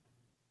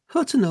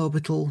Hutton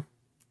Orbital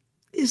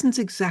isn't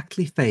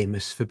exactly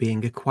famous for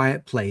being a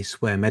quiet place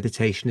where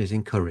meditation is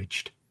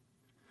encouraged.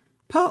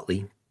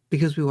 Partly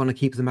because we want to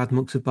keep the Mad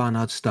Monks of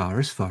Barnard Star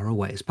as far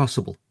away as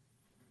possible.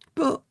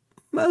 But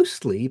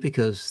mostly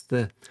because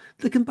the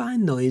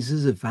combined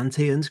noises of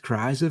Vantian's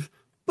cries of,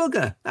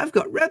 "Bugger, I've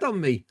got red on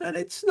me, and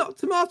it's not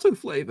tomato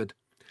flavoured,"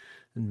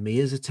 and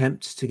Mia's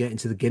attempts to get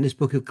into the Guinness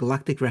Book of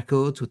Galactic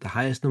Records with the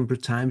highest number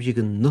of times you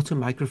can nut a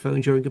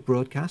microphone during a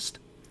broadcast,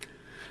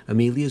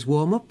 Amelia's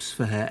warm-ups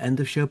for her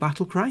end-of-show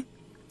battle cry,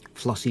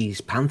 Flossie's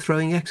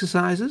pan-throwing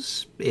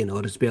exercises in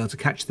order to be able to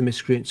catch the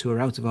miscreants who are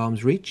out of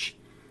arm's reach,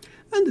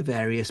 and the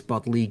various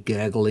bodily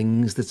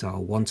gurglings that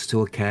are wont to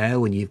occur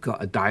when you've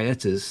got a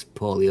diet as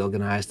poorly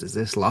organised as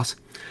this lot.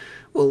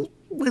 Well,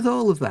 with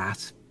all of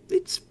that,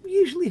 it's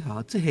usually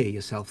hard to hear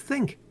yourself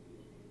think.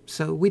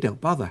 So we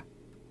don't bother.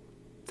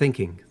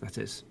 Thinking, that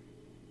is.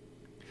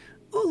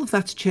 All of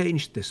that's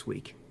changed this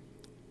week.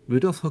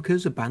 Rudolph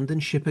Hooker's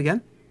abandoned ship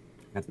again.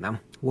 I don't know,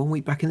 1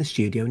 week back in the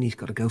studio and he's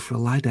got to go for a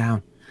lie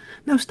down.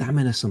 No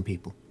stamina, some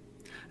people.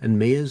 And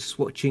Mia's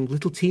watching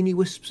little teeny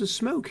wisps of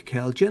smoke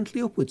curl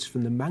gently upwards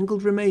from the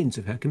mangled remains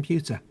of her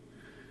computer.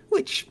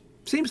 Which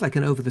seems like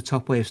an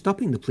over-the-top way of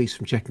stopping the police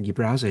from checking your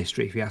browser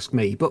history, if you ask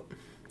me, but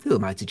who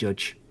am I to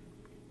judge?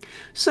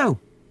 So,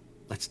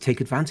 let's take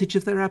advantage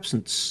of their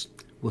absence.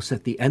 We'll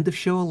set the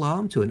end-of-show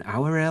alarm to an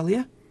hour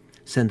earlier,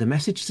 send a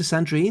message to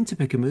Sandrine to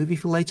pick a movie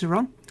for later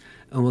on,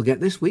 and we'll get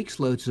this week's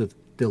loads of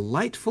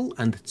delightful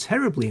and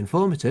terribly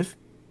informative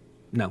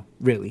 — no,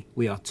 really,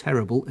 we are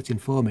terrible at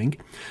informing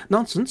 —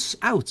 nonsense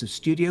out of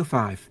Studio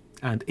 5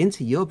 and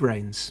into your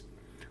brains,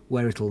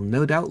 where it'll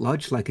no doubt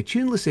lodge like a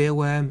tuneless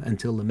earworm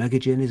until the Mega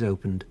Gin is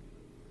opened.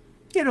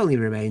 It only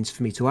remains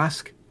for me to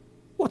ask,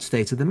 what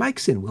state are the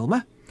mics in,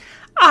 Wilma?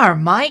 Our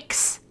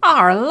mics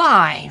are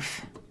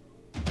live.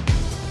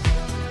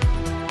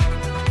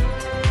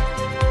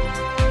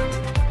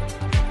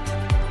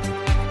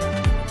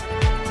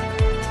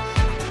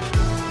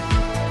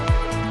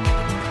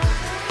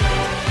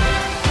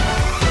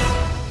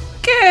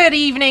 Good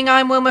evening,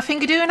 I'm Wilma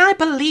Fingerdew, and I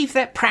believe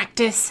that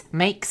practice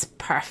makes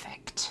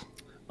perfect.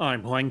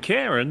 I'm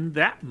Wanker, and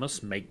that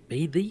must make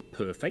me the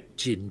perfect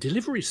gin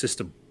delivery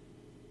system.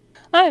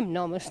 I'm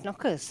Norma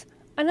Snockers,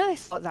 and I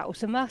thought that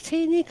was a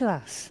martini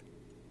glass.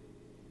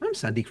 I'm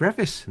Sandy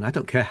Crevice, and I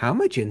don't care how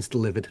my gin's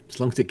delivered, as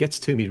long as it gets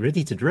to me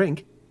ready to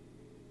drink.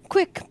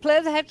 Quick,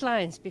 play the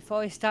headlines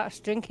before he starts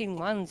drinking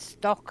one's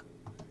stock.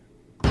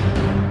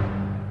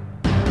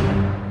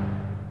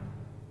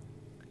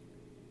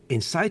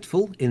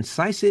 Insightful,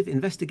 incisive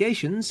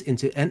investigations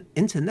into an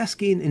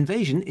internecine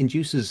invasion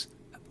induces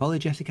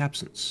apologetic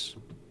absence.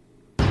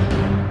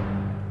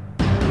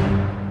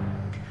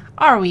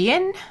 Are we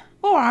in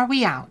or are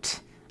we out?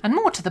 And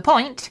more to the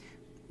point,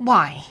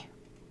 why?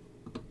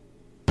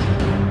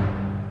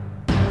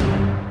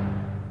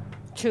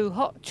 Too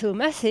hot, too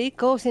messy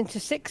goes into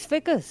 6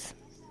 figures.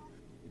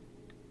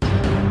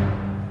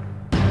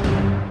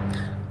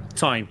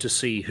 Time to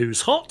see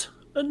who's hot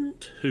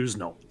and who's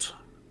not.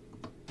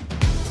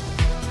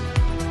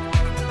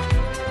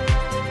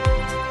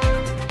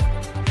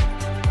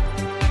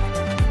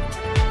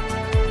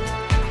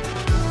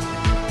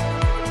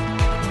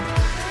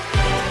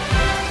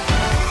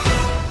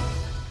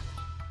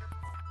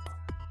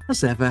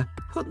 As ever,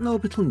 Hutton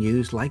Orbital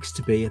News likes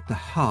to be at the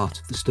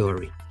heart of the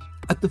story,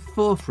 at the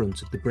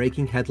forefront of the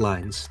breaking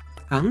headlines,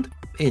 and,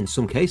 in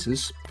some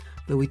cases,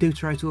 though we do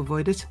try to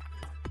avoid it,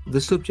 the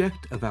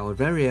subject of our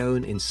very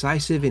own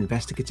incisive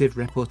investigative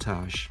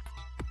reportage.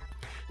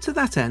 To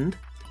that end,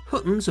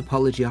 Hutton's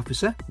apology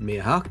officer,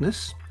 Mia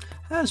Harkness,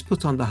 has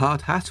put on the hard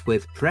hat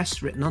with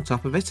press written on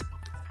top of it,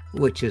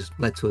 which has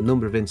led to a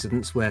number of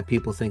incidents where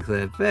people think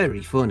they're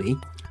very funny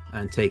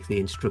and take the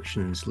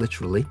instructions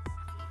literally,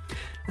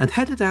 and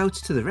headed out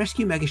to the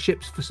rescue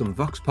megaships for some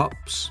vox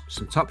pops,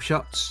 some top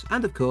shots,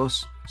 and of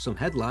course, some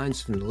headlines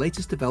from the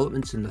latest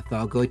developments in the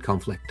Thargoid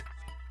conflict.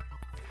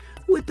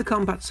 With the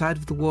combat side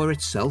of the war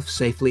itself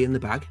safely in the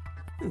bag,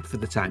 for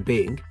the time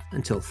being,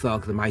 until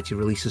Tharg the Mighty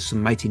releases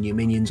some mighty new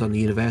minions on the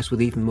universe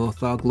with even more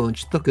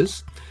Tharg-launched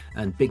thuckers,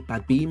 and big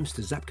bad beams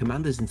to zap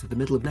commanders into the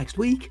middle of next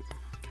week,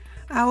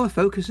 our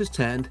focus has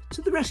turned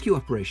to the rescue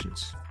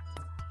operations.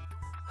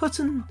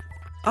 Hutton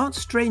aren't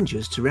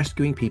strangers to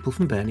rescuing people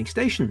from burning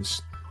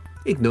stations,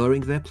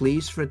 ignoring their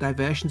pleas for a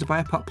diversion to buy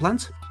a pot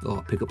plant,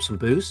 or pick up some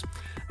booze,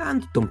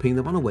 and dumping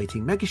them on a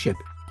waiting megaship,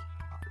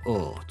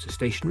 or to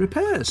station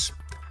repairs.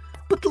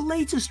 But the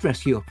latest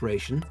rescue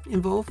operation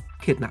involved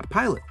kidnapped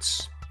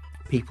pilots,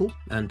 people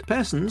and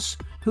persons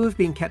who have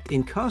been kept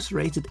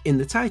incarcerated in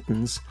the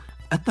Titans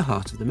at the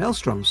heart of the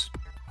Maelstroms.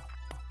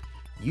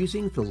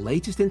 Using the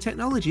latest in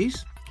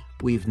technologies,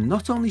 we've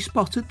not only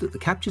spotted that the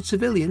captured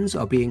civilians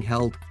are being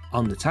held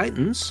on the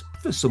Titans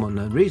for some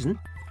unknown reason,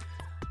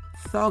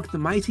 Tharg the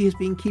Mighty has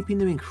been keeping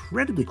them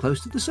incredibly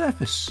close to the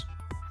surface,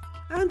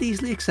 and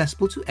easily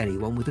accessible to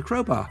anyone with a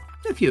crowbar,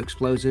 a few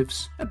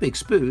explosives, a big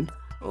spoon,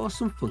 or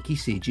some funky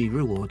CG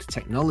reward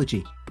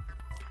technology.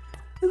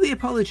 The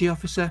apology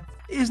officer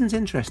isn't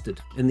interested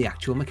in the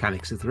actual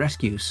mechanics of the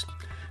rescues,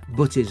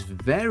 but is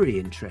very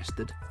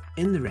interested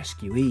in the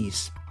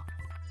rescuees.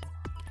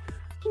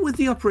 With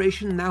the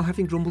operation now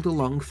having rumbled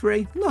along for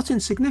a not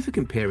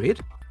insignificant period,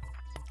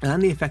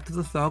 and the effect of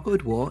the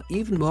Thargoid War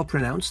even more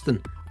pronounced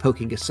than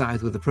poking a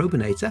scythe with a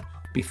probinator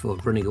before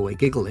running away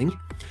giggling,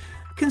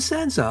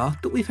 concerns are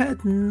that we've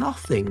heard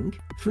nothing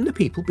from the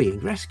people being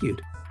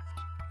rescued.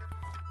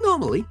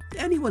 Normally,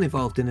 anyone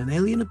involved in an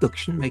alien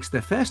abduction makes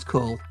their first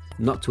call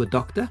not to a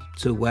doctor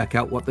to work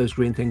out what those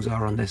green things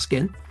are on their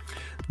skin,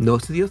 nor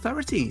to the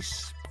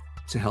authorities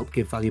to help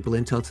give valuable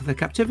intel to their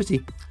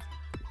captivity,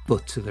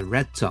 but to the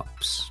Red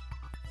Tops.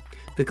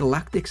 The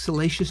galactic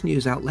salacious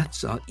news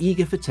outlets are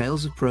eager for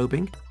tales of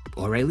probing,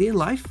 or alien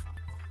life,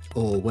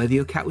 or whether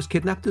your cat was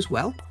kidnapped as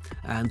well,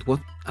 and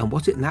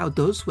what it now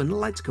does when the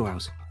lights go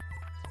out.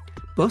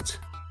 But,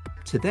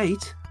 to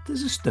date,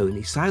 there's a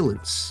stony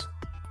silence.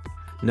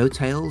 No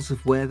tales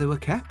of where they were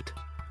kept.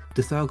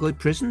 Do Thargoid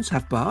prisons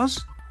have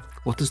bars?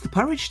 What does the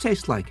porridge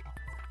taste like?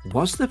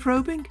 Was there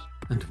probing?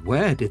 And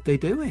where did they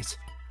do it?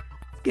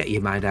 Get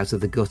your mind out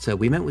of the gutter.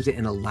 We meant, was it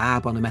in a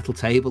lab on a metal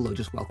table or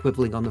just while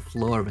quibbling on the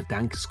floor of a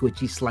dank,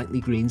 squidgy, slightly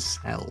green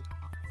cell?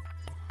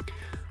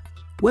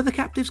 Were the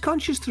captives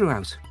conscious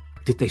throughout?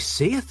 Did they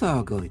see a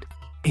Thargoid?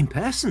 In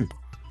person?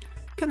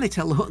 Can they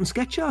tell the Hutton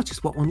sketch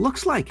artist what one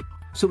looks like?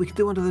 So we can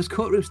do one of those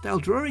courtroom-style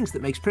drawings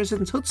that makes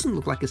President Hudson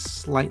look like a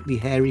slightly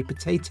hairy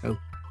potato.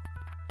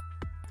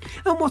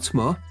 And what's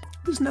more,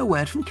 there's no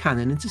word from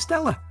Canon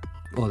Interstellar,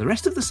 or the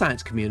rest of the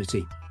science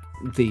community,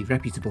 the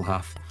reputable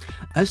half,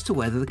 as to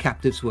whether the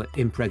captives were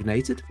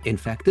impregnated,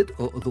 infected,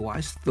 or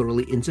otherwise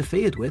thoroughly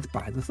interfered with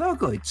by the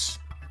Thargoids.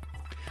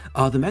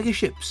 Are the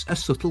megaships a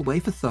subtle way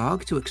for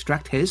Tharg to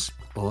extract his,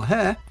 or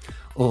her,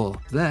 or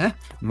their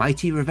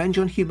mighty revenge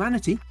on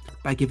humanity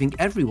by giving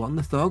everyone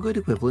the Thargoid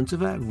equivalent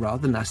of a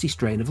rather nasty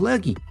strain of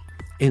lurgy,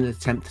 in an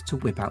attempt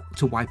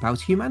to wipe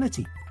out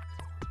humanity?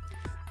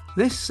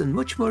 This and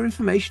much more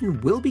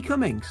information will be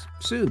coming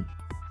soon,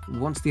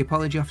 once the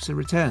apology officer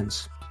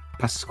returns,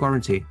 past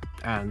quarantine,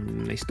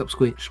 and they stop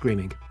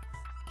screaming.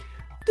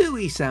 Do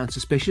we sound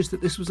suspicious that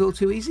this was all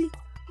too easy?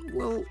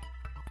 Well,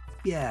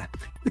 yeah.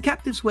 The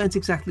captives weren't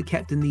exactly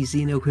kept in the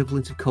Xeno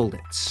equivalent of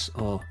Colditz,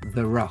 or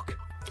the Rock.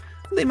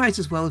 They might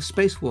as well have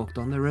spacewalked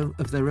on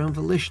their own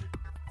volition.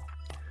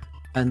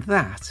 And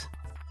that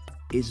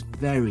is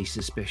very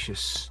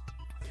suspicious.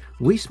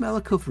 We smell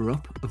a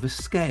cover-up of a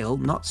scale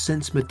not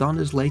since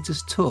Madonna's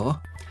latest tour,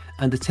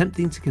 and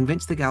attempting to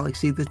convince the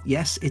galaxy that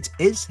yes, it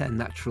is her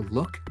natural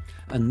look,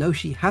 and no,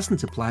 she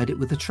hasn't applied it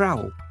with a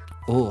trowel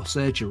or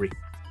surgery.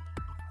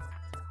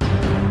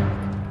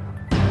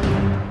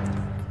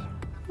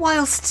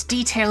 Whilst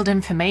detailed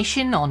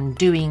information on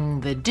doing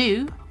the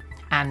do,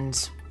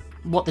 and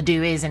what the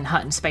do is in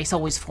Hutton space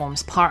always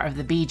forms part of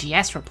the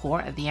BGS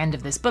report at the end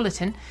of this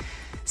bulletin,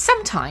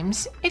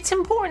 sometimes it's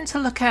important to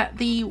look at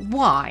the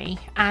why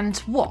and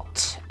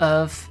what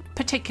of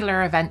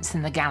particular events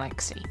in the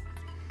galaxy.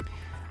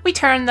 We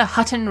turn the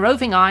Hutton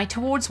roving eye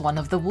towards one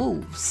of the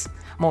wolves,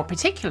 more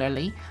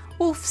particularly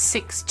Wolf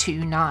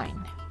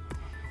 629.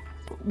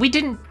 We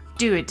didn't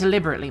do it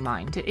deliberately,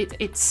 mind.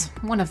 It's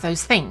one of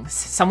those things.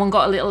 Someone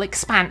got a little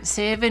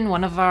expansive in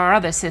one of our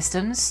other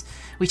systems.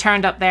 We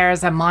turned up there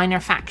as a minor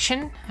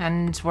faction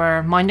and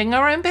were minding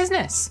our own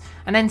business.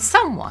 And then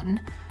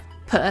someone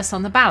put us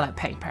on the ballot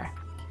paper.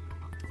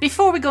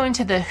 Before we go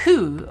into the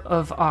who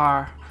of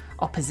our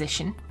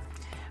opposition,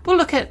 we'll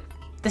look at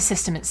the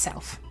system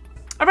itself.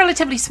 A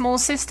relatively small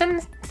system,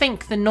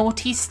 think the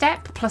naughty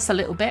step plus a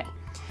little bit.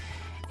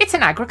 It's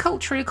an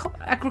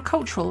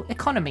agricultural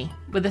economy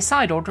with a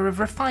side order of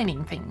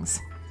refining things,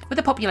 with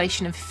a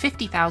population of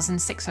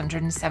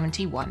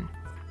 50,671.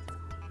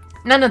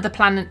 None of the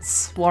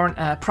planets warrant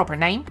a proper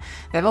name.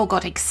 They've all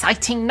got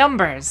exciting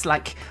numbers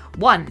like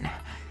 1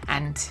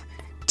 and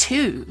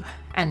 2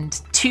 and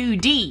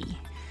 2D.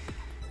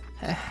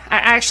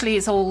 Actually,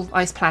 it's all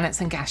ice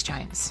planets and gas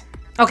giants.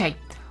 Okay,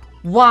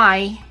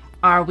 why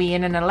are we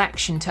in an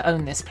election to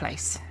own this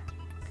place?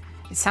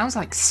 It sounds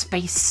like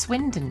Space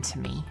Swindon to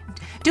me.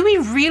 Do we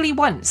really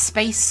want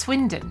Space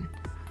Swindon?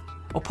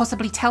 Or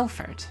possibly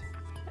Telford?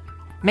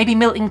 Maybe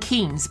Milton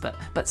Keynes,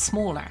 but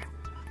smaller.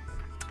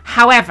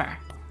 However,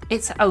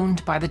 it's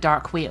owned by the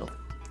Dark Wheel.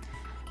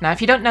 Now,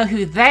 if you don't know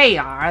who they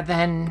are,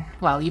 then,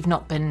 well, you've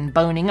not been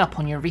boning up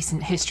on your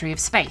recent history of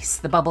space,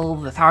 the bubble,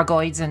 the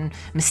Thargoids, and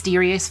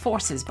mysterious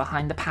forces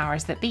behind the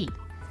powers that be.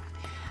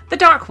 The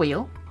Dark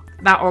Wheel,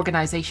 that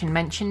organisation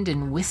mentioned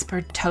in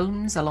whispered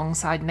tones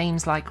alongside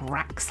names like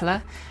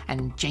Raxler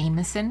and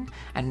Jameson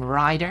and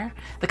Ryder,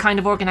 the kind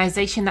of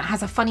organisation that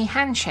has a funny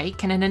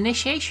handshake and an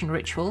initiation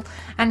ritual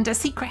and a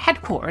secret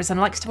headquarters and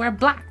likes to wear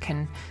black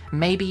and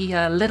maybe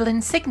a little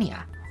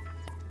insignia.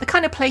 The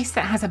kind of place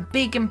that has a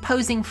big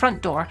imposing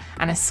front door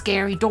and a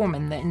scary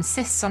doorman that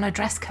insists on a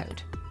dress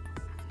code.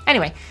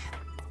 Anyway,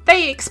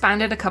 they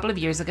expanded a couple of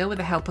years ago with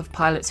the help of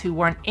pilots who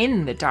weren't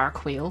in the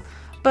Dark Wheel,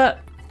 but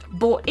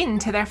bought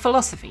into their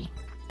philosophy.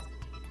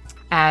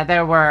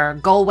 There were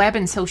Galweb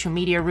and social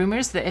media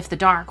rumours that if the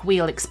Dark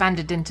Wheel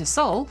expanded into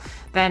Sol,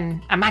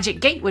 then a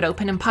magic gate would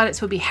open and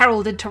pilots would be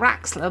heralded to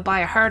Raxla by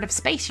a herd of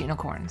space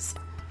unicorns.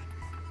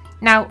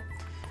 Now,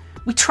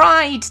 we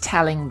tried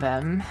telling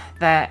them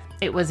that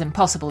it was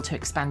impossible to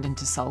expand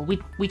into Sol.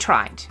 We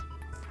tried.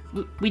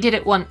 We did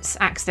it once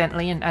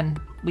accidentally and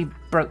we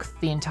broke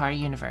the entire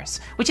universe,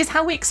 which is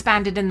how we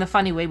expanded in the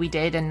funny way we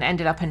did and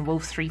ended up in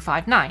Wolf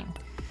 359.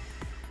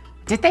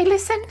 Did they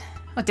listen?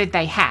 Or did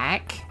they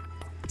hack?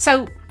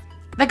 So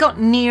they got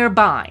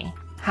nearby,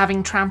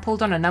 having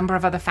trampled on a number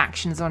of other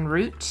factions en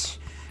route,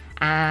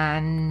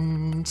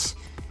 and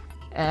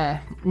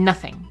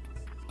nothing.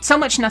 So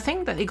much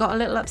nothing that they got a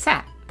little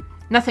upset.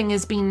 Nothing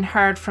has been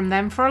heard from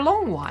them for a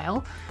long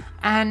while,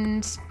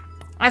 and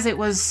as it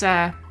was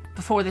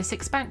before this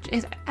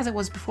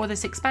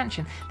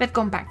expansion, they've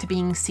gone back to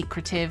being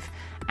secretive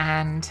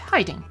and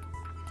hiding.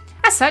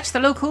 As such, the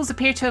locals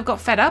appear to have got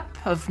fed up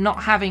of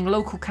not having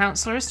local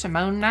councillors to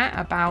moan at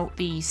about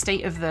the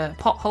state of the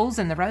potholes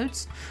in the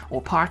roads,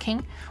 or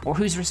parking, or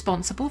who's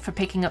responsible for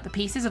picking up the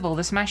pieces of all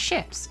the smashed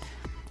ships.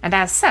 And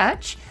as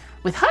such,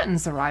 with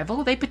Hutton's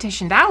arrival, they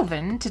petitioned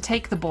Alvin to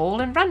take the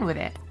ball and run with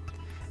it.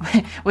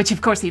 Which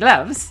of course he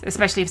loves,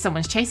 especially if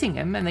someone's chasing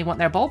him and they want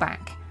their ball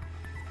back.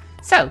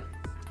 So,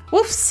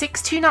 Wolf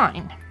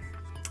 629.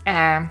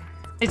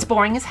 It's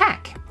boring as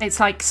heck. It's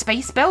like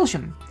Space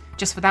Belgium,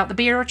 just without the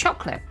beer or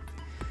chocolate.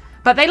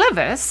 But they love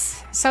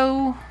us,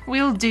 so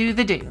we'll do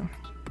the do.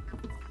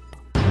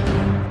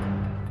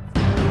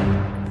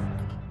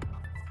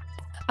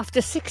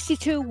 After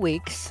 62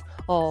 weeks,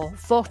 or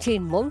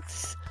 14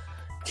 months,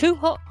 Too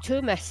Hot,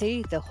 Too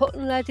Messy, the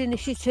Hutton-led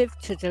initiative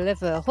to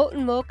deliver a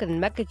Hutton mug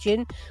and mega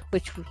gin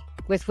with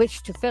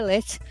which to fill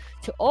it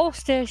to all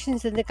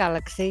stations in the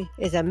galaxy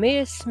is a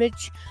mere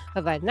smidge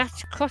of a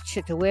gnat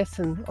crotchet away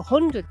from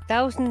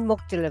 100,000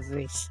 mug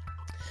deliveries.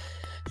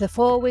 The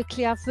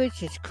 4-weekly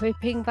average is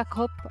creeping back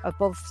up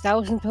above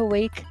 1,000 per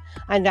week,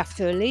 and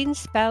after a lean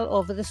spell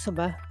over the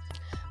summer.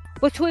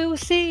 But we will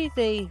see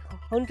the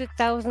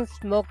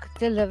 100,000th mug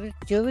delivered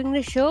during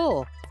the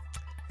show.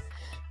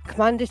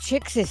 Commander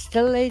Chicks is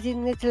still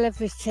leading the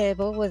deliveries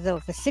table with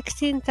over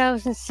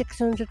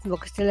 16,600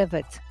 mugs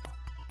delivered.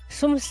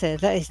 Some say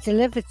that is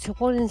delivered to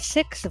 1 in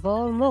 6 of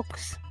all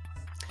mugs.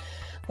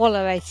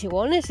 Waller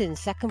 81 is in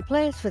second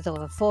place with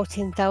over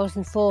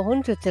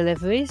 14,400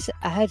 deliveries,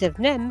 ahead of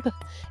Nemb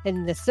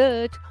in the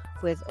third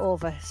with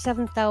over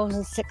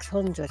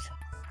 7,600.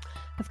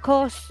 Of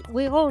course,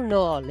 we all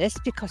know all this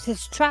because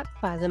it's tracked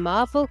by the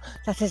marvel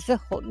that is the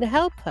Hutton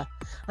Helper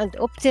and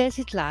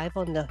updated live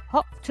on the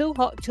Too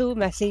Hot Too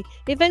Messy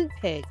event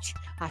page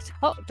at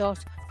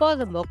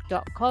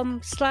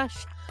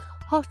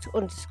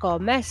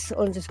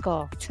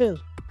hot.forthemug.com/hot_mess_2.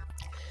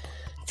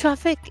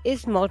 Traffic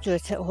is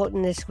moderate at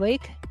Hutton this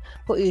week,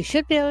 but you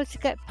should be able to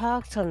get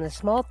parked on the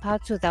small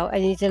pads without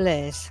any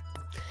delays.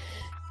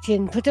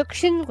 Gin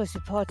production was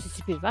reported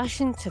to be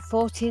rationed to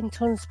 14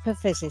 tonnes per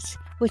visit,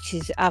 which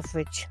is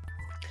average.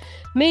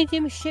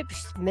 Medium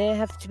ships may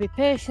have to be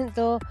patient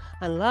though,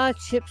 and large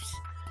ships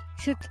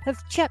should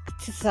have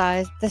checked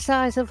the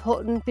size of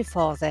Hutton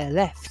before they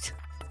left.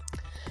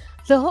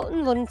 The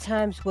Hutton run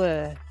times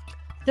were: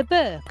 the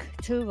Burke,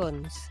 2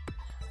 runs,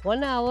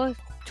 1 hour,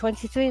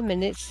 23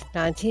 minutes,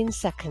 19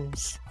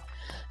 seconds.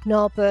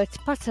 Norbert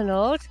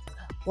Patternord,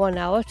 1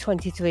 hour,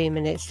 23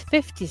 minutes,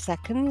 50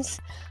 seconds.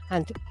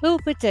 And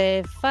Uber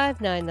Dave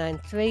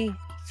 5993,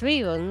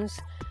 3 runs,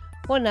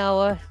 1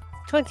 hour,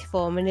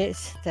 24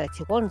 minutes,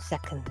 31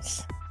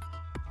 seconds.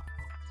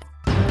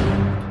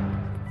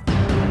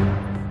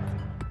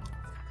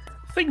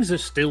 Things are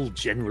still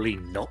generally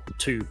not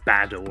too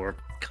bad, or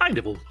kind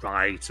of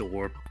alright,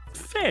 or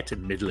fair to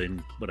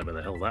middling, whatever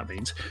the hell that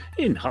means,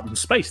 in Hutton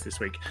space this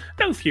week.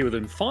 No fewer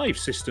than 5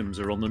 systems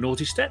are on the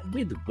naughty step,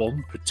 with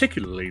 1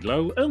 particularly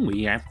low, and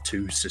we have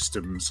 2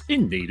 systems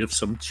in need of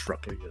some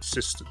truckling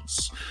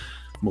assistance.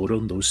 More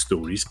on those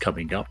stories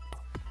coming up.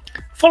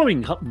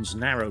 Following Hutton's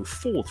narrow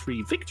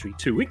 4-3 victory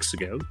 2 weeks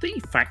ago, the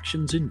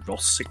factions in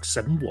Ross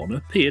 671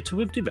 appear to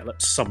have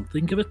developed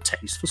something of a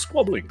taste for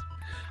squabbling.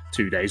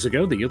 2 days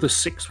ago, the other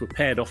 6 were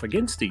paired off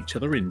against each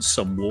other in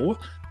some war,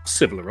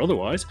 civil or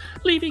otherwise,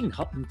 leaving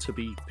Hutton to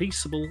be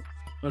peaceable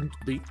and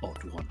the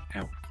odd one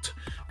out.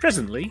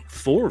 Presently,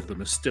 4 of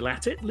them are still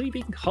at it,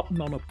 leaving Hutton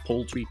on a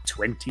paltry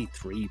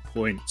 23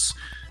 points,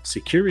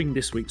 securing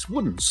this week's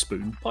wooden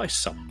spoon by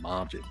some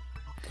margin.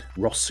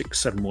 Ross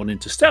 671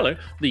 Interstellar,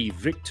 the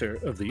victor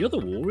of the other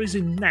war, is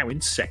now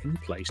in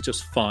second place,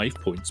 just 5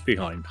 points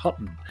behind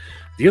Hutton.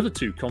 The other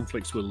 2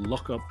 conflicts will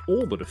lock up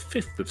all but a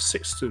fifth of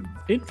system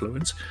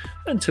influence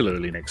until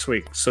early next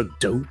week, so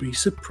don't be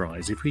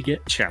surprised if we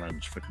get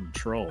challenged for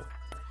control.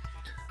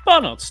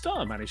 Barnard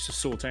Star managed to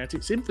sort out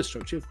its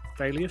infrastructure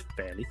failure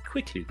fairly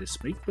quickly this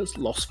week, but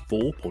lost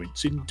 4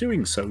 points in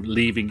doing so,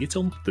 leaving it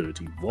on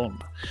 31.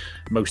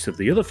 Most of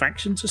the other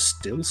factions are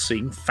still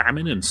seeing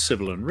famine and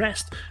civil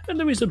unrest, and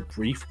there is a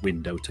brief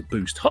window to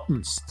boost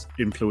Hutton's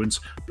influence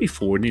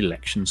before an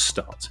election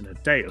starts in a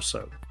day or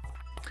so.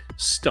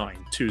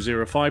 Stein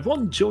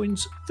 2051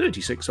 joins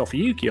 36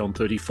 Offiuki on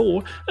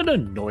 34, and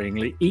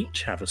annoyingly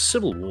each have a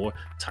civil war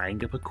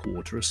tying up a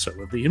quarter or so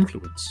of the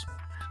influence.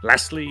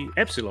 Lastly,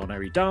 Epsilon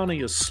Eridani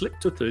has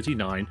slipped to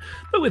 39,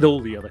 but with all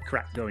the other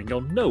crap going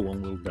on, no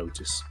one will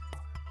notice.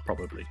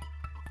 probably.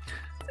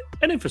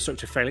 An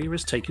infrastructure failure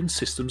has taken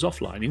systems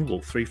offline in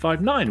Wolf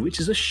 359, which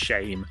is a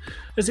shame,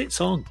 as it's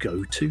our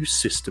go-to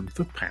system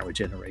for power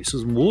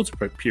generators and water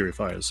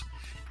purifiers.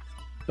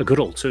 A good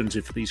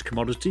alternative for these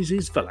commodities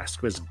is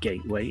Velasquez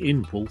Gateway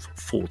in Wolf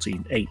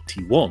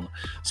 1481,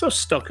 so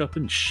stock up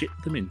and ship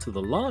them into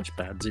the large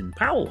pads in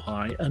Powell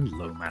High and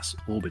Lomas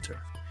Orbiter.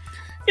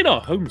 In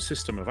our home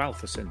system of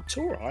Alpha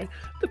Centauri,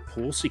 the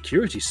poor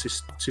security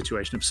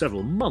situation of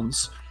several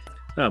months,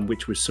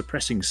 which was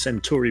suppressing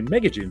Centauri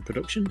Megagene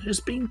production, has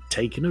been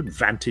taken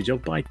advantage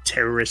of by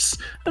terrorists,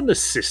 and the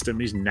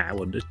system is now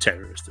under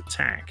terrorist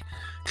attack.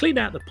 Clean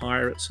out the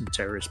pirates and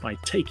terrorists by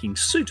taking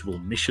suitable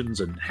missions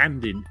and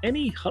hand in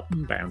any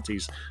Hutton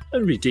bounties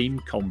and redeem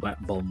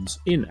combat bonds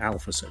in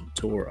Alpha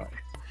Centauri.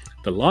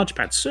 The large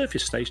pad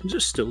surface stations are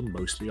still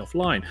mostly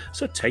offline,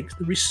 so take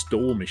the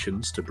restore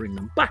missions to bring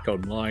them back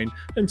online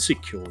and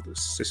secure the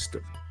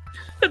system.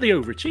 At the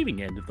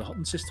overachieving end of the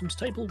Hutton systems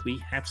table, we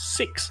have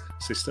 6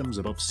 systems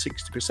above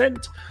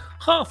 60%,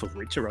 half of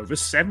which are over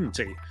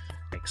 70.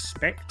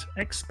 Expect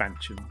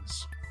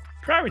expansions.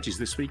 Priorities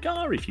this week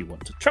are: if you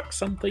want to truck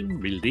something,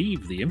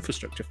 relieve the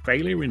infrastructure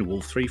failure in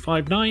Wolf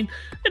 359,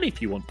 and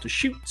if you want to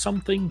shoot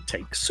something,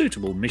 take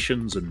suitable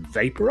missions and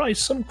vaporize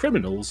some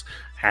criminals,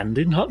 hand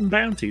in Hutton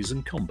bounties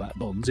and combat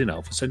bonds in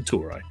Alpha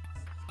Centauri.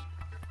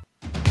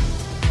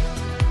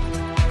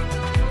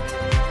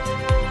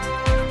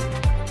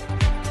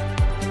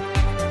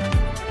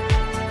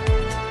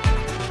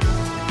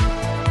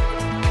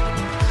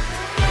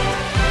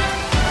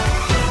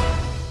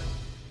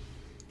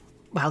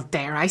 Well,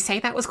 dare I say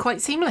that was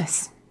quite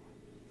seamless.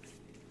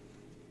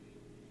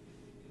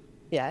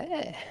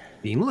 Yeah.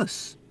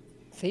 Seamless.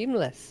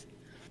 Seamless.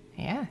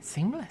 Yeah,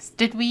 seamless.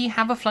 Did we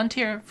have a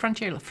Frontier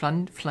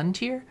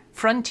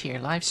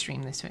live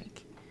stream this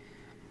week?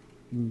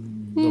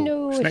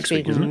 No, it's it's next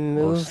week, been isn't it?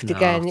 moved It's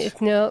again.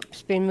 not.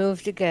 It's been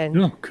moved again.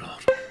 Oh,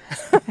 God.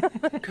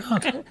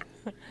 God.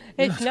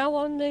 It's now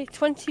on the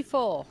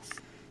 24th.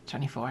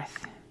 24th.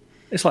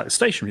 It's like the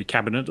stationary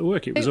cabinet at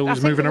work. It was always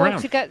I think moving we want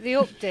around. to get the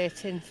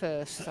update in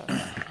first.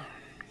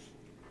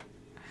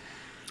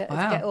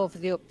 Get over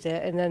the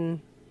update and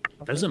then...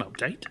 There's an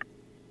update.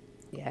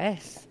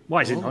 Yes.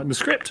 Why is it not in the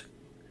script?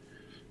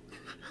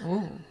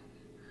 Oh,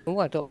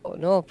 I don't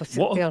know, but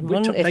it'll What- be on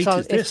which Monday. update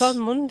is It's this? on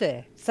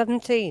Monday,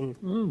 17.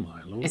 Oh,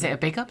 my Lord. Is it a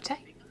big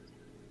update?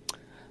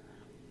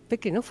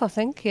 Big enough, I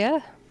think, yeah.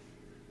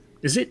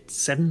 Is it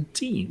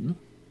 17?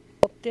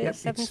 Update Yep,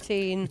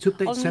 17. It's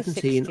update on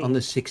 17 the on the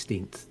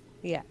 16th.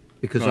 Yeah.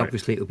 Because Right.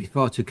 obviously it would be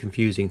far too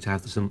confusing to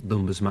have some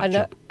numbers match And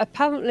up.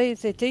 apparently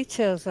the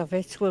details of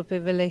it will be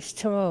released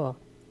tomorrow.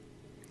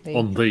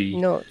 On the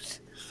notes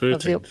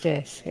of the 13th.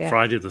 update. Yeah.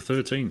 Friday the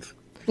 13th.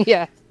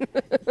 Yeah.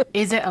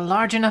 Is it a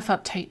large enough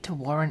update to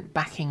warrant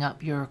backing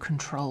up your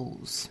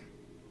controls?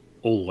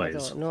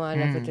 Always. Don't know, I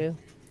never do.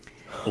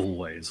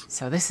 Always.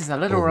 So this is a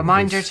little Oh,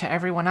 reminder yes. to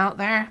everyone out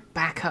there,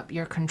 back up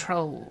your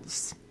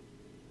controls.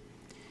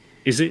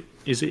 Is it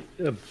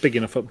a big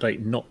enough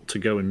update not to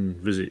go and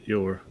visit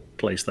your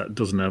place that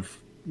doesn't have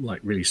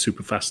like really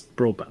super fast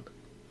broadband?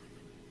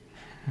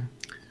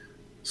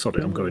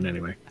 Sorry, I'm going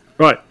anyway.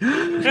 Right.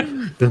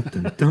 Dun,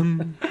 dun,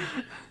 dun.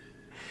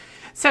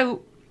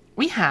 So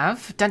we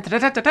have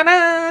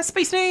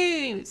space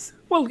news.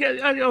 Well, yeah,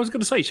 I was going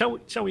to say, shall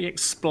we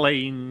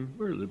explain?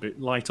 We're a little bit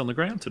light on the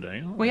ground today,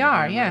 aren't we? We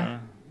are, yeah.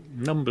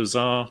 Numbers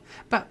are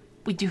But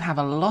we do have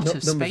a lot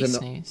of Numbers space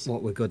are not news.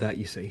 what we're good at,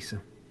 you see. So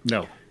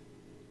no.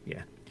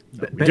 yeah,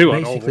 We do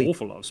an basically,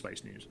 awful lot of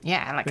space news.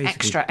 Yeah, like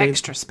Basically,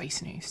 extra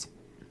space news.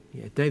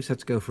 yeah. Dave's had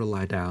to go for a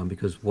lie down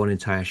because one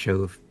entire show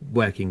of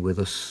working with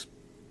us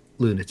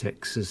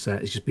lunatics has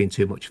just been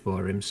too much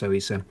for him. So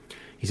he's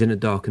in a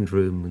darkened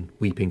room and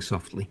weeping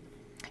softly.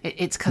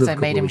 It's because I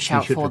Another made couple him of weeks, we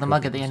shout should for the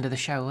mug at the recover end of the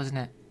show, wasn't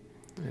it?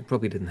 It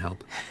probably didn't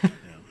help.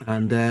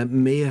 And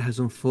Mia has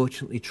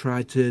unfortunately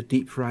tried to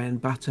deep fry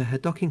and batter her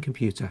docking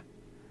computer.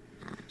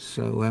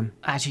 So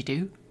As you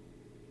do.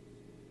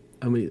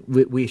 and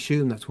we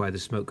assume that's why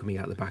there's smoke coming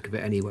out the back of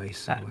it anyway.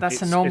 So That's a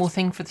It's- normal it's-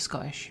 thing for the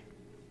Scottish.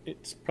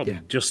 It's probably Yeah.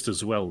 just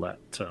as well that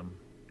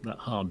that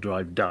hard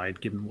drive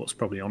died, given what's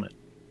probably on it.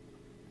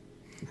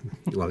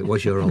 well, it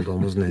was your old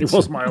one, wasn't it? It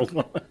was my old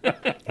one.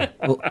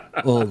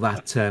 all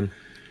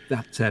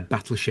that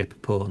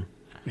battleship porn.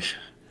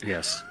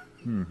 Yes.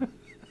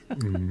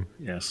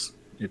 Yes.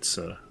 It's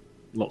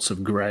lots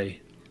of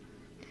grey.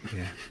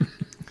 Yeah.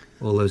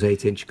 All those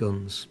 8-inch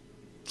guns.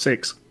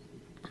 6.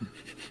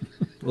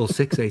 All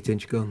 6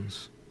 8-inch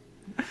guns.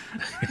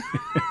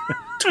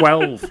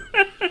 12.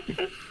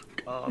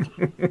 God.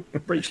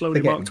 Breech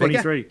loading They're Mark getting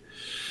bigger. 23.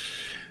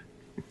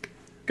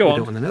 Go I on.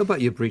 don't want to know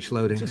about your breech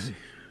loadings.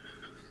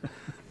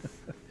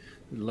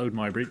 Load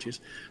my breeches.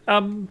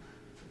 Go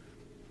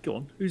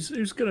on.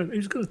 Who's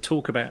gonna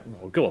talk about?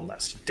 Oh, go on.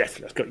 That's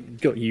definitely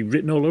got you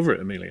written all over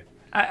it, Amelia.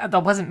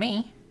 That wasn't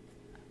me.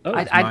 Oh,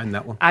 mine,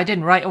 that one. I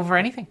didn't write over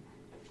anything.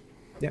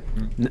 Yep.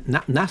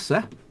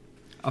 NASA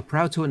are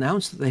proud to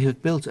announce that they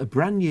have built a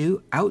brand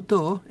new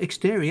outdoor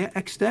exterior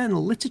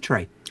external litter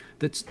tray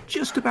that's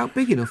just about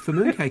big enough for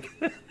mooncake.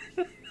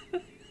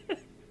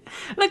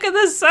 Look at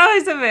the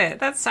size of it.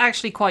 That's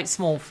actually quite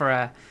small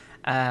for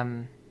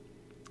an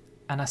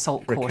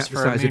assault course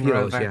for a moon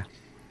rover. Yeah.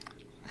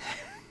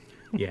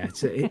 Yeah,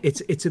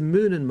 it's a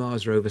Moon and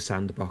Mars rover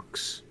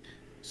sandbox,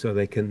 so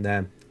they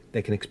can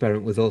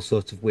experiment with all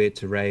sorts of weird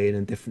terrain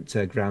and different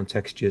ground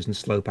textures and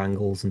slope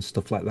angles and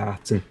stuff like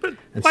that, and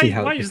see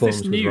how why it is performs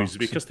this with news? rocks.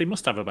 Because they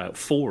must have about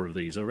 4 of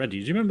these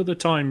already. Do you remember the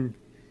time?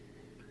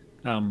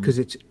 Because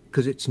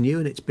it's new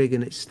and it's big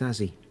and it's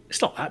snazzy.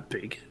 It's not that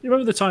big. You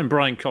remember the time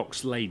Brian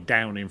Cox laid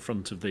down in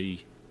front of the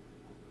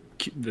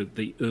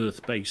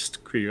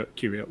Earth-based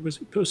Curiosity? Was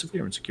it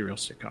Perseverance or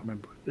Curiosity? I can't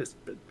remember.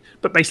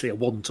 But basically a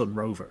 1-ton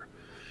rover.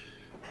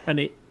 And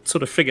it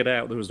sort of figured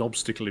out there was an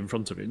obstacle in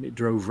front of it and it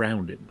drove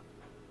round it.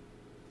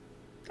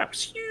 That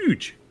was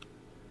huge.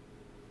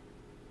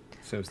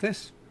 So is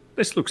this.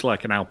 This looks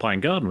like an alpine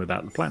garden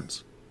without the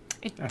plants.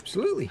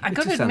 Absolutely. I It's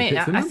got to a admit,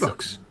 sandpit for I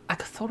moonbucks.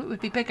 thought it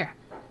would be bigger.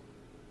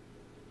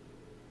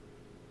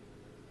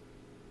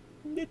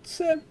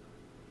 It's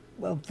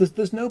well,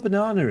 there's no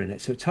banana in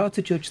it, so it's hard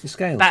to judge the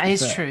scale. That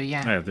is true,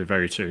 yeah. Yeah, they're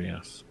very true,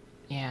 yes.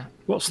 Yeah.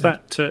 What's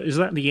that? Is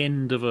that the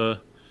end of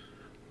a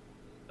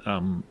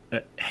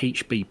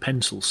HB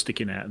pencil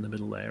sticking out in the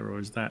middle there, or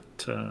is that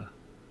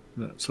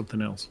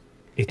something else?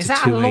 It's Is a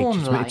that a 2H. lawn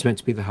It's light? meant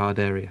to be the hard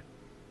area.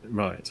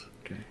 Right.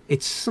 Okay.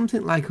 It's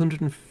something like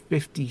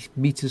 150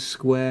 meters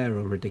square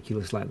or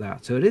ridiculous like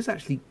that. So it is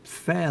actually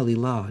fairly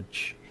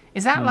large.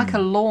 Is that like a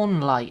lawn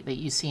light that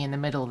you see in the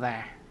middle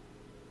there?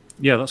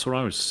 Yeah, that's what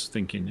I was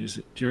thinking. Is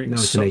it during? No,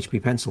 it's an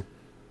HP pencil.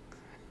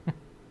 It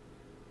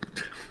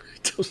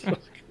does look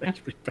like an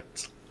HB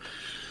pencil.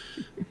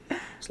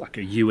 It's like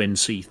a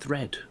UNC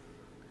thread.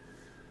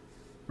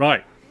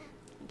 Right.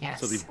 Yes.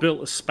 So they've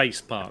built a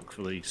space park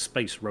for the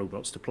space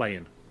robots to play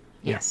in.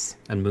 Yes.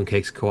 And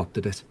Mooncake's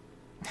co-opted it.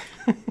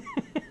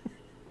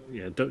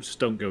 Yeah,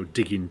 don't go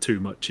digging too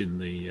much in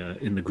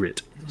the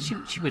grit.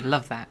 She would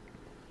love that.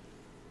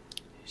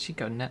 She'd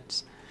go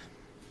nuts.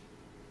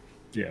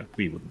 Yeah,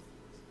 we wouldn't.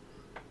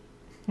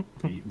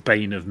 The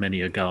bane of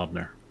many a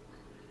gardener.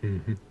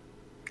 Mm-hmm.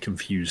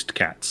 Confused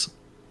cats.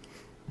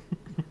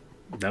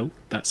 No,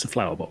 that's a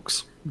flower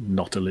box,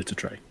 not a litter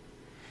tray.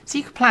 So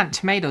you could plant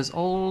tomatoes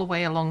all the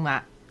way along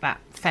that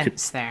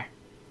fence there.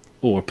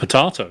 Or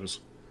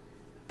potatoes.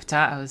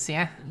 Potatoes,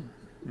 yeah.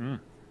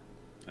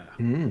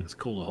 Let's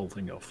call the whole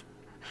thing off.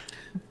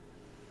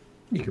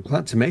 You could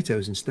plant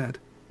tomatoes instead.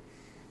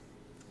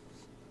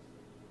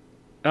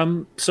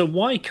 So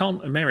why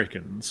can't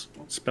Americans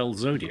spell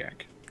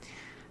zodiac?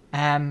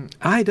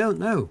 I don't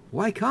know.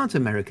 Why can't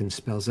Americans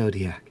spell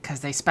zodiac? Because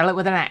they spell it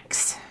with an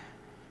X.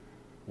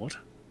 What?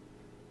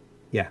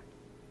 Yeah.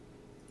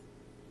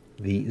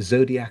 The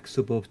Zodiac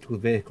suborbital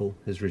vehicle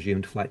has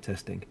resumed flight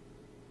testing.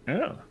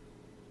 Oh.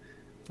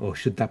 Or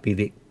should that be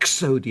the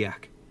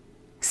Zodiac?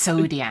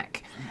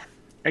 Zodiac.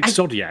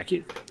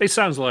 Exodiac. It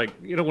sounds like,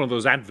 one of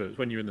those adverts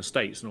when you're in the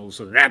States and all of a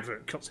sudden an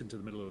advert cuts into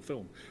the middle of the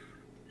film.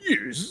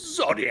 Use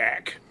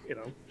Zodiac,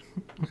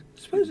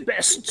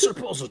 Best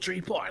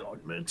suppository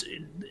ointment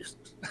in this.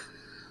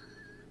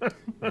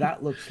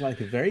 That looks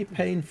like a very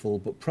painful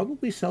but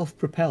probably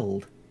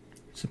self-propelled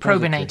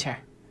suppository. Probinator.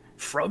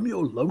 From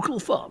your local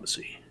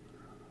pharmacy.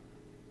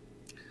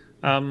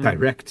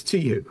 Direct to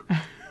you.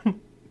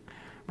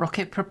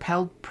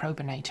 Rocket-propelled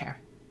probinator.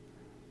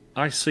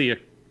 I see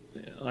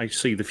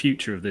the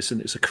future of this,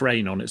 and it's a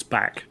crane on its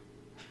back.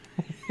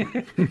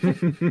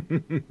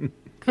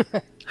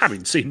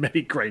 Having seen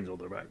many cranes on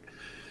their back.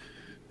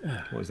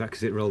 What was that?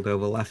 Because it rolled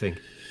over laughing.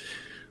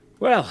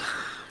 Well,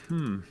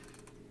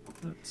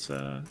 that's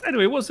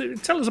anyway.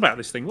 Tell us about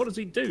this thing. What does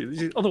it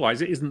do?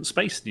 Otherwise, it isn't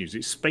space news.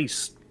 It's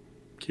space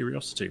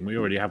curiosity, and we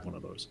already have one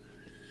of those.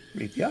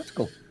 Read the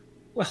article.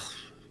 Well,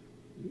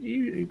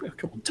 you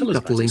come on, tell us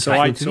Got the about it. link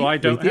So I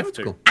don't Read the have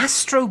article. to.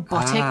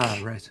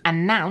 Astrobotic right.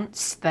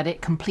 announced that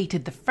it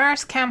completed the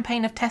first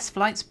campaign of test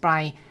flights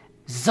by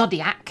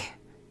Zodiac.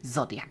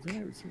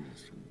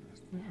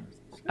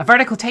 A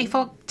vertical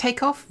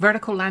takeoff,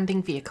 vertical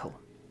landing vehicle,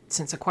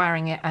 since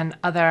acquiring it and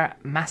other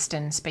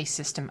Maston Space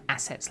System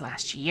assets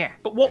last year.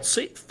 But what's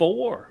it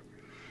for?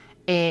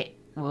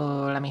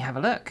 Well, let me have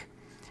a look.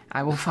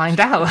 I will find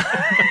out.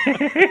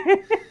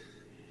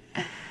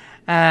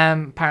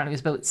 Apparently it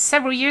was built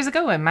several years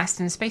ago in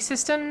Maston Space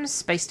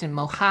Systems, based in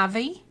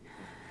Mojave.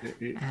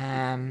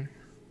 Don't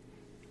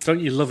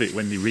you love it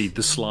when they read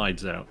the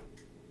slides out?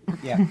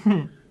 Yeah.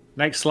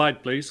 Next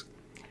slide, please.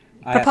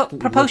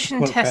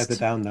 Propulsion test. Further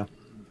down now.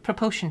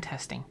 Propulsion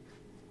testing.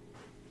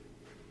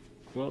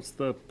 What's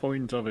the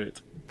point of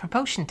it?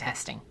 Propulsion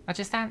testing. I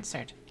just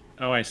answered.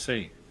 Oh, I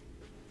see.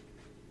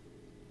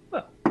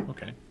 Well,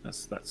 okay,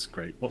 that's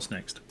great. What's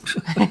next?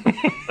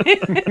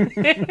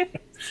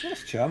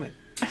 That's charming.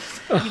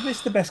 You've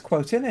missed the best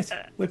quote in it.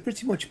 We're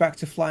pretty much back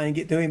to flying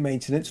it, doing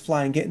maintenance,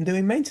 flying it, and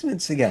doing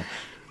maintenance again.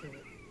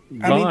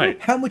 I mean,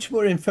 how much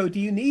more info do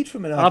you need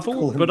from an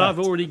article? I've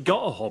already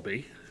got a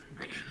hobby.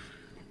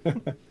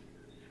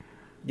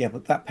 Yeah,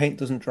 but that paint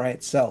doesn't dry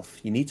itself.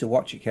 You need to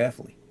watch it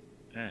carefully.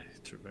 Yeah,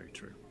 true, very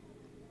true.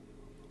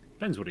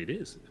 Depends what it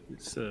is.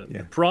 It's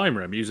the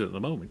primer I'm using at the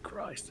moment.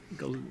 Christ, it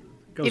goes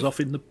Goes off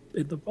in the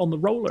on the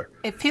roller.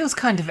 It feels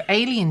kind of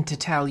alien to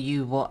tell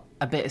you what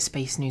a bit of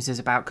space news is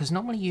about, because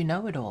normally you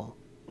know it all.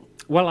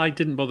 Well, I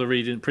didn't bother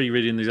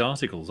pre-reading these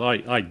articles.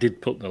 I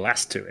did put the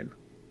last two in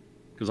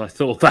because I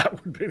thought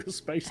that would be the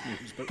space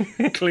news.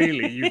 But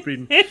clearly,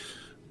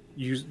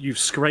 you've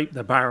scraped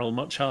the barrel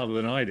much harder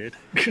than I did.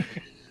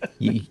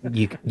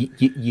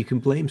 You can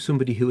blame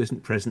somebody who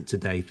isn't present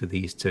today for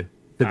these two,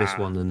 for this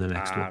one and the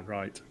next one.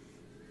 Right.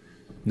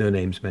 No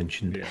names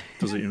mentioned. Yeah.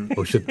 Does it?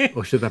 Or should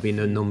there be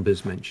no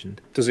numbers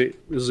mentioned? Does it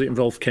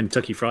involve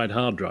Kentucky Fried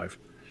Hard Drive?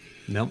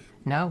 No.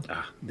 No.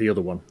 The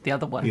other one. The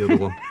other one. The other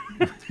one.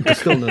 There's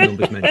still no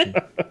numbers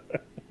mentioned.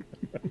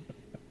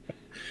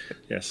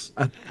 Yes.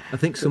 I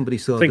think somebody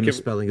saw the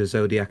misspelling of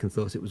Zodiac and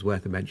thought it was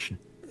worth a mention.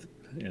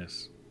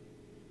 Yes.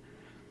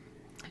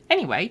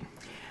 Anyway,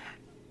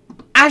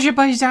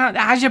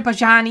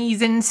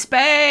 Azerbaijanis in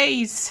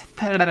space.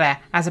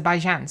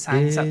 Azerbaijan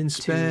signs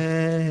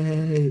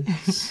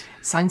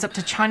up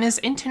to China's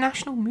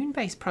International Moon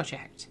Base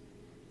project.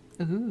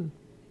 Ooh.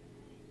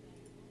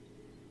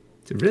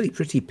 It's a really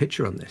pretty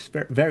picture on this.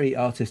 Very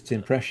artist's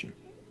impression.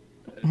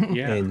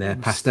 Yeah. In their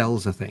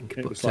pastels, I think.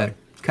 But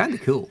kind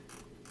of cool.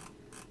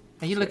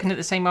 Are you looking at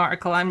the same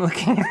article I'm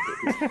looking at?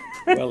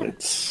 Well,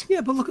 it's...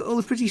 Yeah, but look at all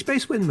the pretty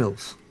space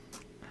windmills.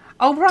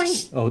 Oh,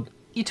 right. Oh,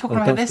 You're talking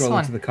about don't this scroll one.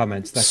 into the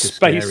comments. That's just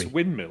Space scary.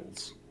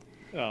 windmills.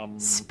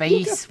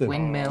 Space It's a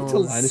windmills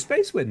line of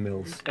space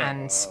windmills.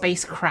 and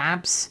space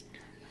crabs,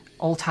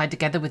 all tied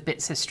together with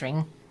bits of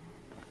string.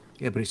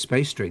 Yeah, but it's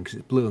space string because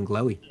it's blue and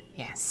glowy.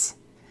 Yes.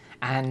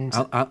 And I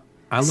love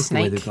the way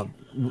snake. they've got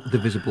the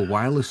visible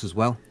wireless as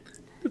well.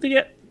 But they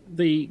get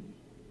the...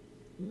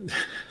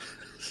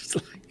 It's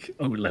like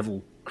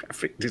O-level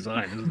graphic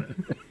design,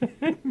 isn't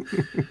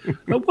it?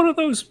 But what are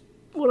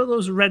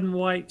those red and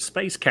white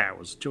space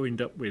cows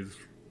joined up with?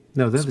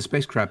 No, they're the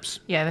space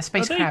crabs. yeah, the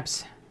space Are they?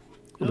 crabs.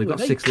 Well, they've got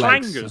Are they 6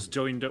 legs. clangers So.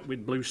 joined up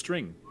with blue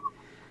string.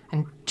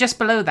 And just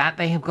below that,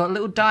 they have got a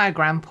little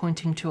diagram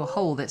pointing to a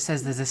hole that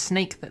says there's a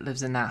snake that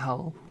lives in that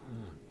hole.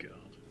 Oh God!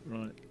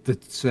 Right.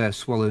 That's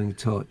swallowing a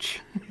torch.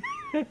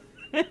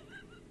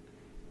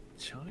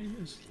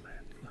 China's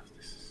land. Oh,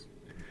 this is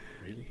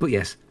really. But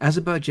yes,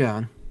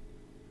 Azerbaijan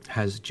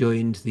has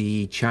joined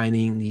the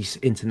Chinese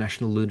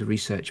International Lunar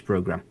Research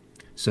Program.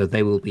 So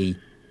they will be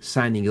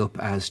signing up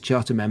as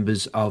charter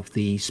members of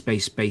the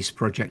Space Base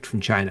project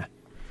from China.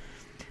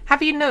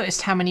 Have you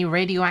noticed how many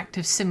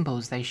radioactive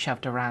symbols they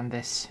shoved around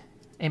this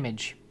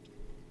image?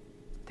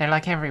 They're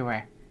like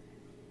everywhere.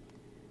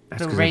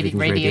 That's Little because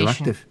everything's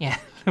radioactive. Yeah,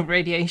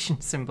 radiation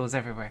symbols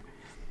everywhere.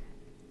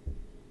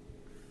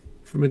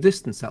 From a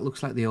distance, that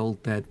looks like the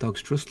old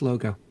Dogs Trust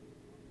logo.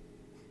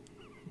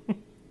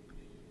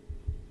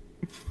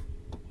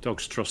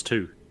 Dogs trust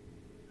who?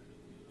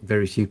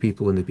 Very few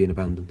people when they've been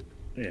abandoned.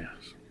 Yes.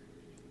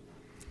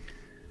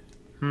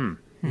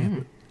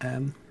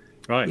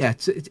 Right. Yeah,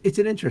 it's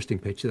an interesting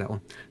picture, that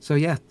one. So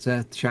yeah,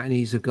 the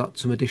Chinese have got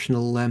some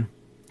additional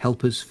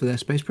helpers for their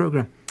space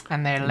program.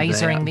 And they're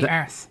lasering the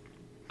Earth.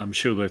 I'm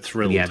sure they're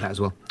thrilled. Yeah, that as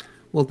well.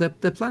 Well, they're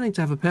planning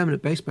to have a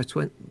permanent base by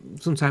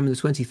sometime in the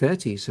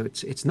 2030s, so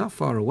it's not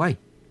far away.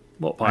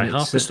 What, by And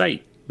half it's, the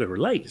state? The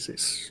relays.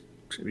 It's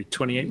going to be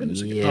 28 minutes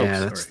ago. Yeah,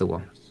 that's the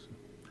one.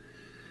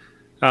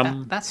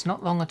 That's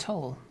not long at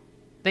all.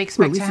 They Well,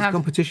 expect at to least it's have...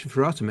 competition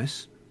for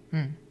Artemis.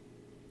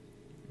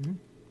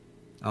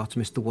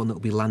 Artemis, the one that will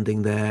be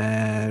landing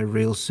there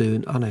real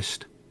soon.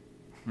 Honest.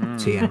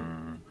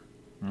 TM.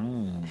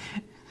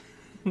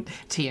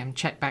 TM,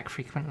 check back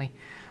frequently.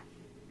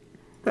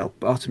 Well,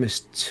 Artemis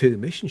 2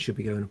 mission should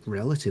be going up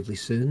relatively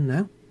soon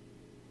now.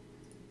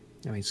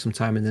 I mean,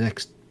 sometime in the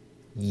next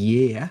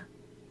year,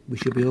 we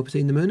should be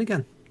orbiting the moon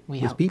again. We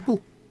with hope.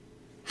 people.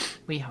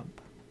 We hope.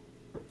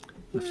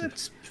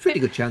 It's a pretty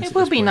good chance. It at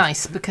will this be point.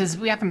 nice, because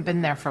we haven't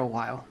been there for a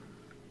while.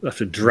 We'll have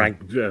to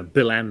drag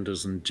Bill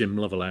Anders and Jim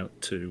Lovell out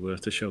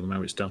to show them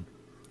how it's done.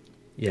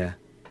 Yeah.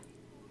 I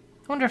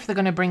wonder if they're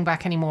going to bring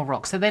back any more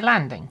rocks. Are they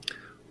landing?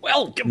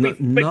 Well,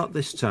 Not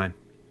this time.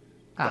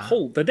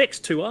 the next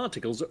two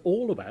articles are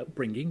all about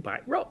bringing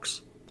back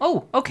rocks.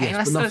 Oh, okay.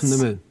 Yes, but not from the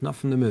moon. Not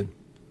from the moon.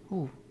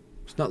 Ooh,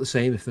 It's not the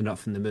same if they're not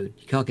from the moon.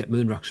 You can't get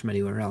moon rocks from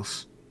anywhere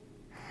else.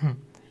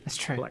 that's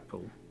true.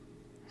 Blackpool.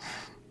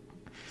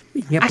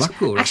 You can get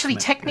Blackpool rocks Actually,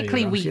 from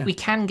technically, anywhere else, yeah. we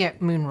can get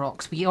moon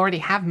rocks. We already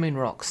have moon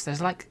rocks. There's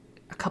like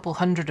a couple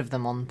hundred of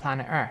them on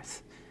planet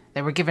Earth.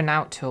 They were given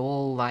out to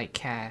all,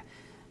 like, I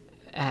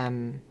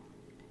mean,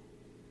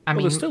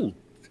 There's still,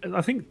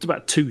 I think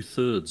about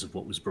 2/3 of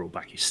what was brought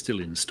back is still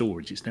in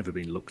storage. It's never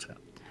been looked at.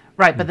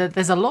 right, but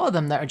there's a lot of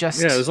them that are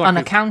just there's like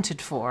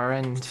unaccounted for,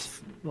 and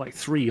Like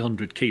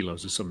 300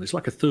 kilos or something. It's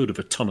like 1/3 of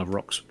a ton of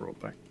rocks brought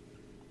back.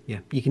 Yeah,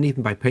 you can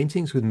even buy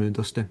paintings with moon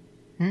dust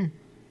in.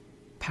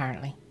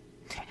 apparently.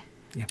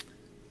 Yeah.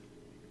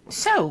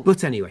 So,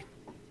 But anyway,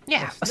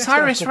 yeah, next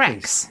Osiris article,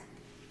 Rex.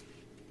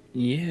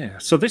 Yeah.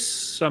 So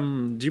this, do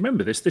you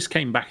remember this? This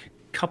came back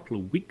a couple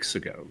of weeks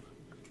ago.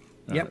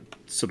 Yep.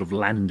 Sort of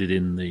landed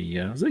in the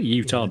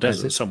Utah the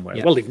desert desert, somewhere.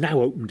 yeah. Well, they've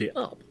now opened it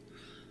up.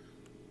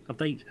 Have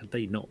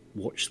they not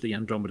watched the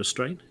Andromeda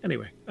Strain?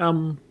 Anyway,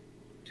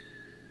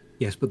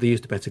 Yes, but they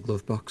used a better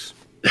glove box.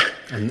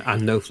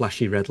 And no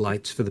flashy red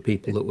lights for the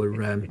people that were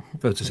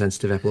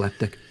photosensitive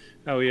epileptic.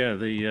 Oh yeah,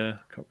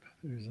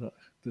 who's that?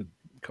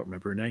 Can't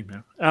remember her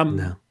name now.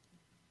 No.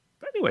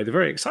 But anyway, they're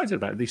very excited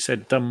about it. They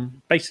said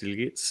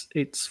basically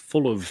it's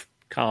full of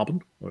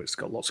carbon, or it's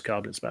got lots of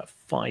carbon. It's about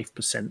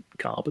 5%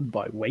 carbon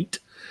by weight.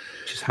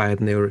 Which is higher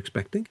than they were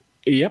expecting.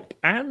 Yep,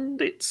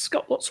 and it's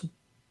got lots of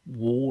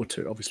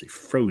water, obviously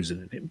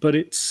frozen in it, but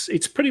it's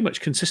pretty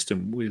much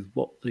consistent with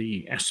what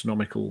the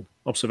astronomical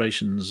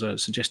observations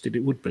suggested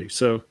it would be.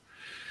 So,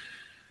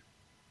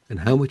 and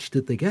how much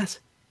did they get?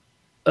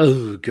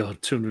 Oh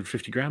god,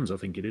 250 grams, I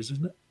think it is,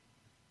 isn't it?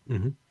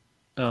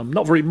 Mm-hmm.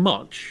 Not very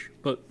much,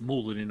 but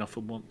more than enough for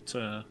what.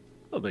 Oh,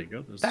 there you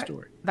go. There's the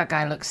story. That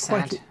guy looks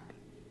sad.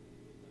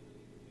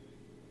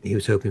 He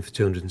was hoping for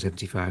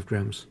 275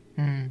 grams.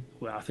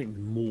 Well, I think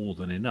more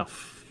than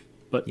enough.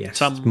 But yes,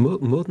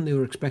 more than they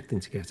were expecting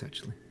to get,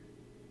 actually.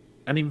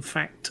 And in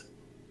fact,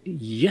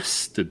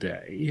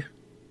 yesterday,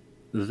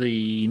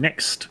 the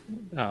next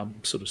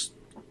sort of,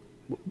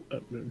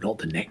 not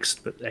the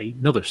next, but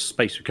another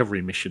space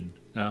recovery mission.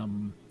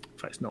 In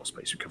fact, it's not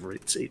space recovery.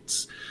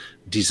 It's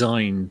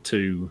designed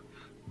to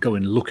go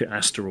and look at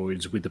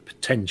asteroids with the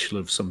potential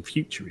of some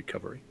future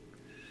recovery.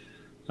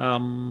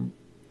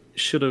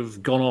 Should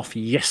have gone off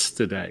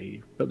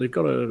yesterday, but they've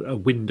got a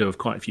window of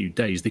quite a few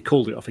days. They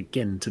called it off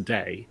again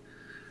today.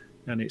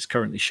 And it's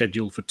currently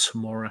scheduled for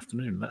tomorrow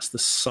afternoon. That's the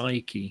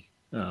Psyche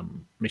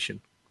mission,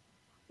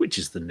 which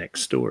is the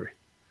next story.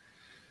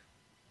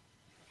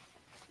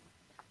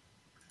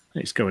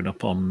 It's going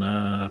up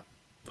on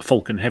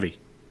Falcon Heavy.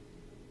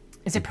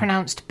 Is it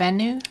pronounced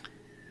Bennu?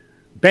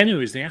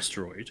 Bennu is the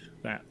asteroid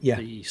that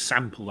the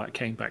sample that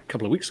came back a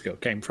couple of weeks ago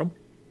came from.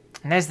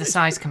 And there's the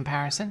size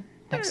comparison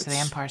next to the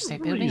Empire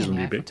State Building and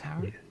the Eiffel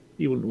Tower. Yeah.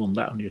 You wouldn't want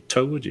that on your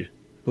toe, would you?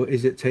 But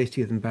is it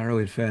tastier than Barrow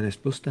in Fairness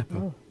Bus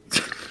Depot?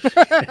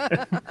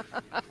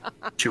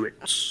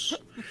 Chewits.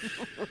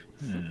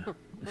 Yeah.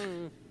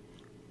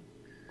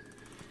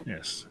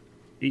 Yes.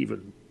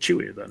 Even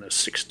chewier than a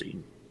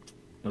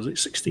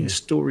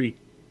 16-story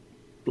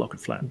block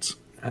of flats.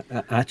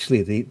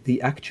 Actually,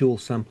 the actual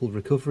sample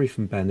recovery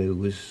from Bennu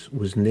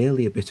was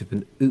nearly a bit of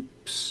an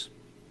oops.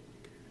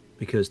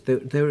 Because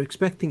they were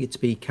expecting it to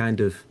be kind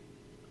of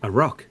a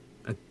rock,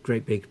 a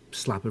great big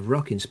slab of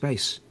rock in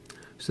space.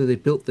 So they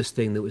built this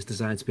thing that was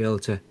designed to be able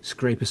to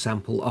scrape a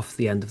sample off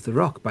the end of the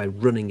rock by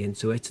running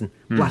into it and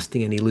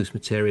blasting any loose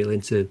material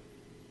into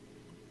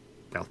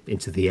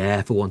the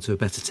air, for want of a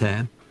better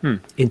term,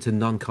 into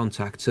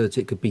non-contact so that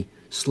it could be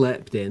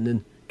slurped in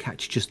and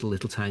catch just a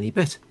little tiny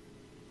bit.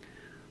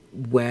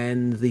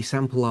 When the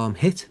sample arm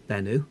hit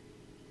Bennu,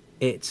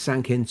 it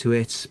sank into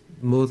it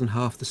more than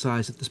half the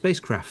size of the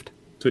spacecraft.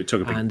 So it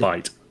took a big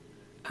bite.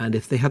 And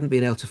if they hadn't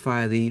been able to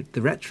fire the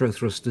retro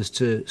thrusters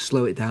to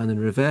slow it down and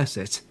reverse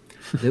it,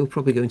 they were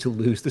probably going to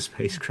lose the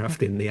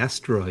spacecraft in the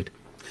asteroid.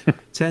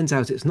 Turns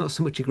out it's not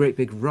so much a great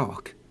big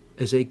rock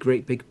as a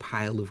great big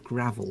pile of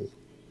gravel.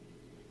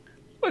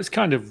 Well, it's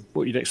kind of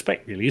what you'd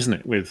expect, really, isn't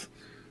it, with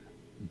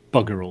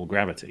bugger all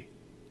gravity?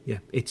 Yeah,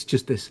 it's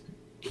just this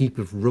heap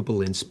of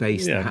rubble in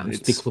space that happens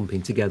to be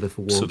clumping together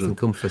for warmth and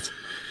comfort.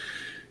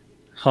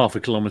 Half a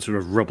kilometre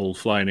of rubble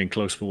flying in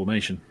close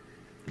formation.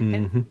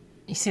 Mm-hmm.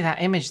 You see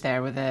that image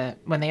there with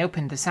when they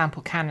opened the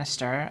sample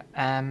canister,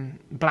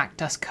 black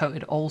dust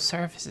coated all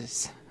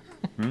surfaces.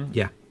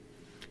 Yeah.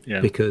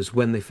 Because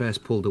when they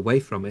first pulled away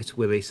from it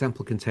with a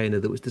sample container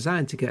that was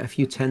designed to get a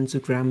few tens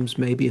of grams,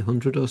 maybe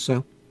 100 or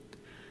so,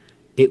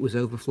 it was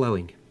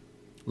overflowing.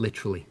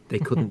 Literally. They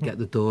couldn't get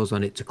the doors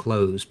on it to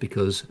close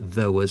because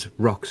there was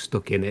rock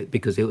stuck in it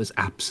because it was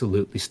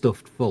absolutely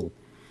stuffed full.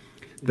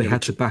 They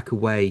had to back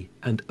away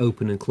and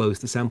open and close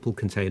the sample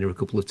container a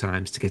couple of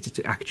times to get it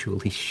to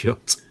actually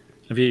shut.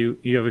 Have you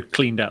ever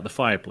cleaned out the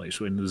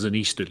fireplace when there's an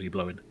easterly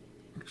blowing?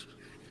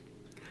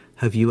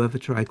 Have you ever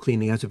tried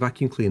cleaning out a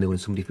vacuum cleaner when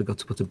somebody forgot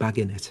to put a bag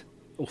in it?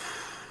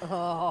 Oof.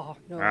 Oh,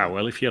 no.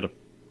 Well, if you had a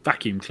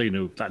vacuum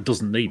cleaner that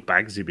doesn't need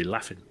bags, you'd be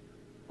laughing.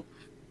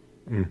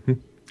 Mm-hmm.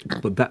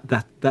 But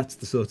that's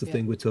the sort of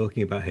thing we're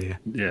talking about here.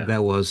 Yeah.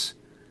 There was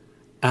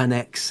an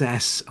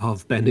excess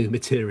of Bennu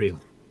material.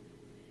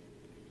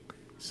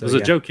 So,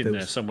 there's a joke in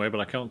there somewhere, but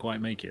I can't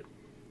quite make it.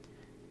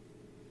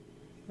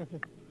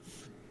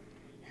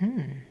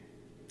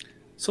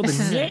 So This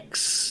the is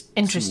next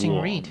interesting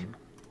one, read.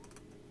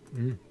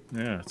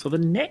 Yeah. So the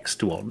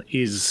next one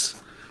is,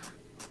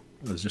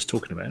 I was just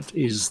talking about,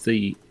 is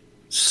the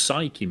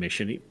Psyche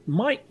mission. It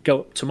might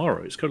go up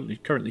tomorrow. It's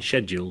currently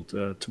scheduled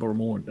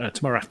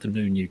tomorrow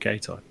afternoon UK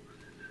time.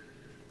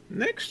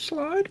 Next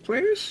slide,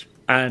 please.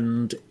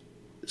 And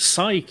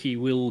Psyche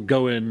will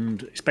go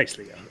and it's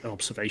basically an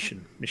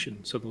observation mission.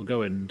 So they'll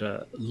go and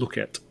look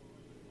at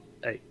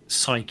a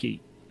Psyche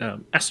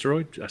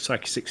asteroid,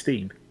 Psyche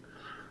 16.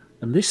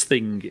 And this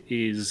thing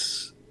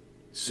is...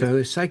 So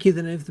is Psyche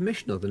the name of the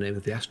mission or the name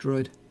of the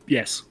asteroid?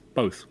 Yes,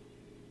 both.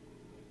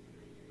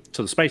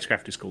 So the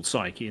spacecraft is called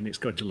Psyche, and it's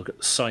going to look at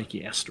the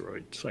Psyche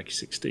asteroid, Psyche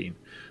 16.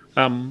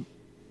 And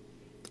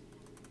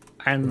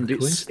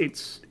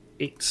it's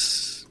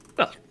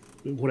well,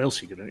 what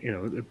else are you going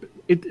to,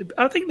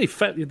 I think the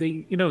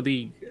acronym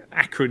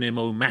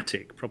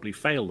OMATIC probably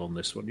failed on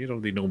this one.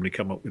 They normally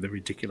come up with a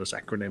ridiculous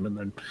acronym and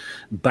then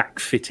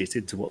backfit it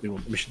into what they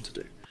want the mission to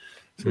do.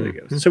 So there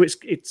you go. So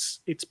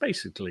it's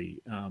basically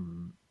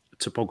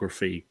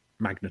topography,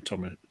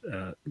 magnetometer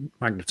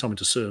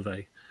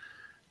survey,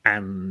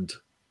 and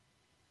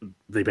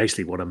they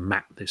basically want to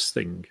map this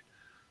thing.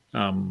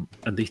 And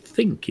they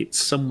think it's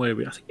somewhere,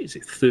 I think it's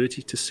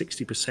 30 to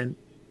 60%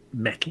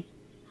 metal.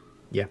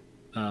 Yeah.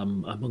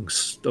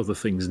 Amongst other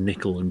things,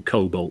 nickel and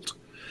cobalt.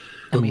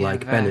 And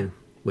Unlike Bennu,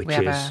 which we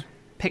have is a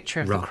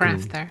picture of the rock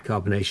craft and there.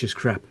 carbonaceous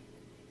crap.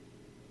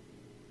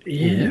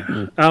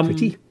 Yeah.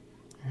 Pretty.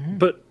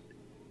 But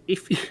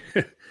if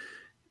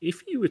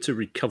you were to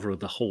recover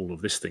the whole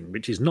of this thing,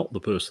 which is not the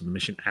purpose of the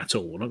mission at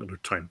all, we're not going to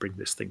try and bring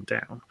this thing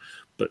down,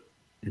 but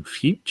in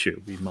future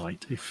we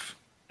might, if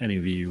any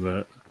of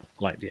you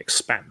like The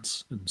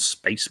Expanse and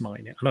space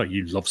mining. I know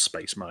you love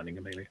space mining,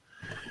 Amelia.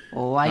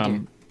 Oh, I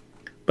do.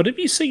 But have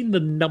you seen the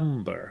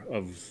number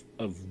of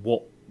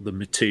what the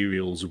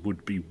materials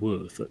would be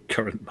worth at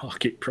current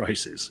market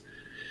prices?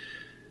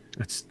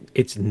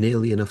 It's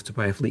nearly enough to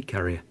buy a fleet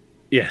carrier.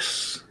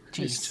 Yes.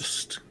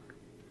 Jeez.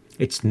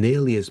 It's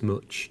nearly as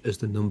much as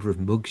the number of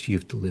mugs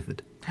you've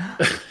delivered.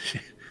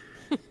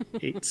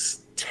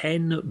 It's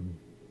 10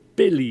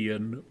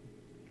 billion.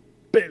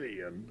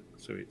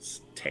 So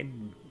it's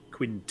 10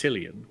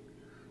 quintillion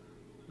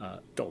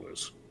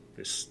dollars.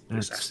 This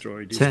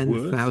asteroid is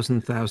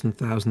 10,000,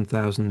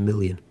 thousand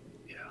million.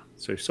 Yeah.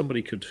 So if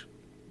somebody could,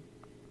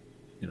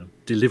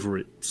 deliver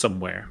it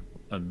somewhere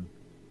and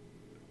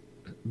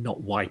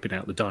not wiping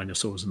out the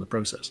dinosaurs in the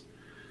process.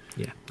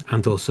 Yeah,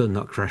 and also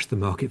not crash the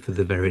market for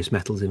the various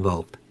metals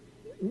involved.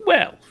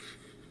 Well,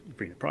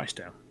 bring the price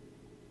down.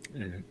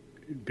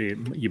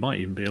 You might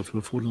even be able to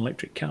afford an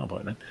electric car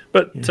by then.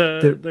 But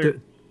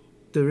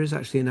there is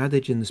actually an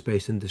adage in the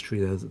space industry,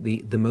 though,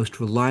 that the most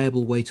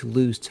reliable way to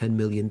lose $10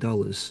 million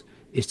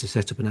is to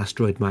set up an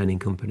asteroid mining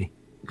company.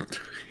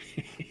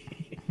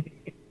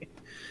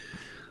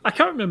 I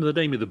can't remember the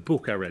name of the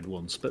book I read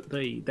once, but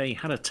they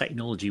had a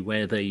technology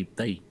where they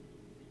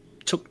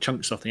took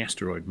chunks off the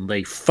asteroid and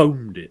they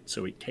foamed it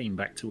so it came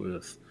back to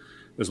Earth.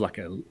 It was like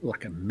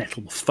a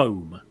metal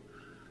foam,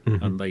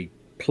 and they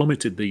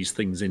plummeted these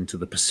things into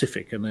the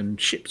Pacific, and then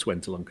ships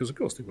went along because, of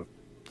course, they were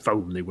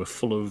foam. They were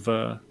full of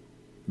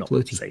not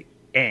Floaty. say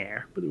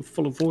air, but they were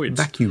full of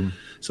voids. Vacuum.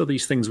 So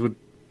these things would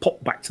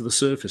pop back to the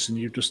surface, and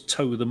you just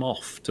tow them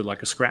off to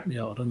like a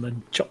scrapyard and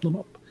then chop them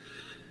up.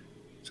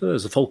 So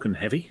there's a Falcon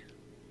Heavy.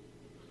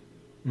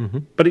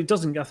 But it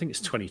doesn't. I think it's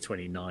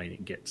 2029.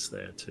 It gets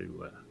there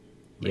to.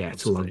 Yeah,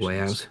 it's a long way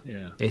out.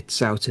 Yeah, it's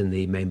out in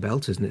the main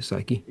belt, isn't it,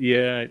 Psyche?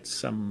 yeah,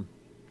 it's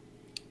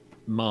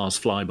Mars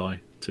flyby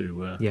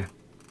to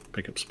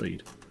pick up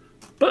speed.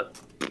 But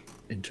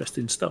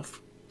interesting stuff.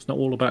 It's not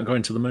all about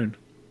going to the moon.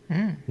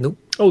 Nope.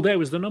 Oh, there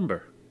was the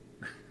number.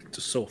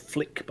 Just saw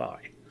flick by.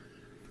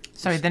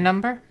 Sorry, the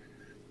number?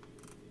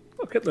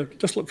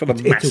 Just look for the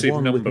It's a massive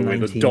one number with a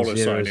 19 dollar sign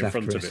zeros in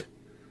after front of it. it.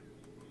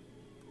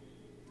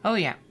 Oh,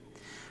 yeah.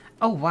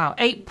 Oh, wow.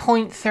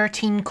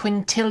 8.13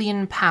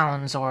 quintillion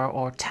pounds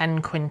or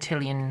 10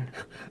 quintillion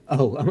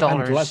Oh, I'm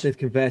dollars. glad they've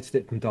converted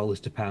it from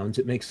dollars to pounds.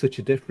 It makes such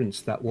a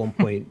difference, that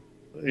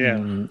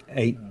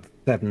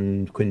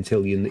 1.87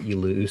 quintillion that you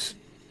lose.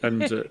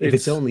 And If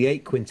it's only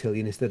 8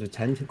 quintillion instead of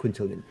 10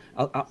 quintillion,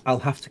 I'll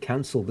have to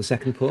cancel the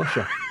second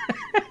Porsche.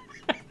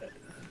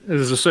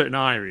 there's a certain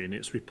irony in it.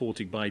 It's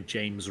reported by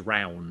James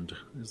Round.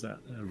 Is that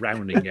a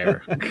rounding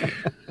error?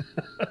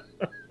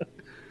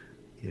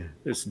 Yeah.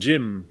 It's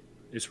Jim.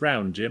 It's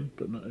round, Jim,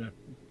 but not.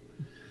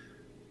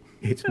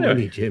 It's Anyway.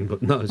 money, Jim,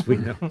 but not as we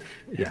know.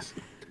 Yes.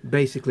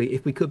 Basically,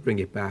 if we could bring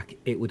it back,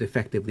 it would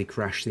effectively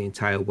crash the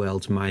entire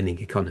world's mining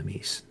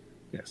economies,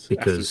 Yes,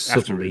 because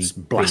after suddenly it's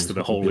blasted a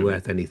things hole wouldn't be in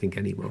worth anything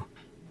anymore.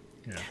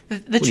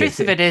 The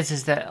truth of it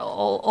is that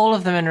all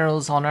of the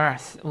minerals on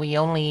Earth, we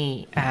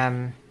only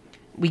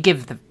we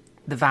give the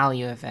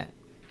value of it,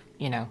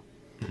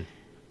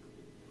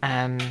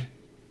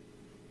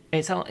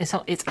 It's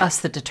us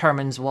that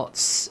determines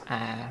what's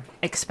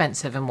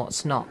expensive and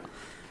what's not,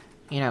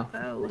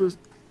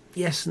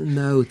 Yes and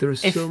no. There are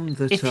some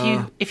that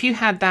are... If you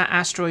had that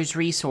asteroid's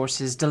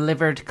resources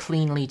delivered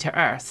cleanly to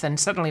Earth, then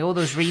suddenly all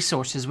those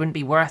resources wouldn't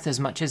be worth as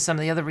much as some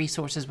of the other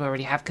resources we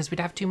already have because we'd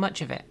have too much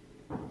of it.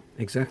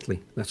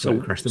 Exactly. That's why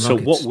it crashed the So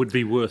markets. what would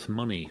be worth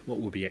money? What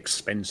would be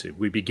expensive?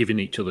 We'd be giving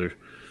each other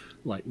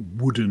like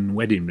wooden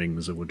wedding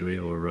rings, or would we?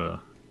 Or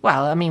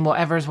Well, I mean,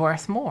 whatever's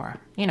worth more.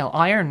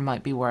 Iron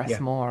might be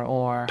worth more,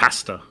 or...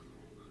 pasta?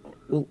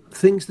 Well,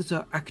 things that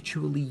are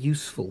actually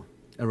useful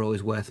are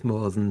always worth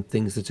more than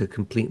things that are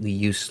completely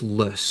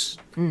useless,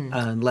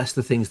 unless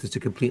the things that are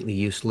completely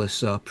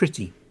useless are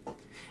pretty.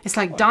 It's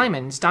like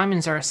diamonds.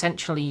 Diamonds are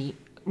essentially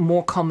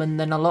more common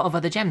than a lot of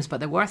other gems, but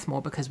they're worth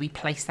more because we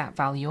place that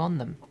value on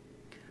them.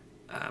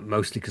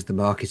 Mostly because the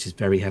market is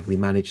very heavily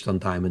managed on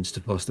diamonds to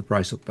force the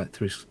price up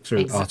through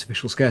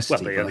artificial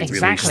scarcity. Well, they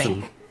Exactly.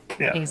 released them.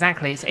 Yeah.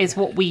 Exactly.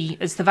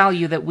 It's the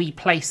value that we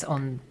place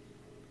on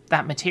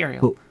that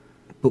material.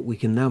 but we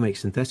can now make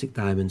synthetic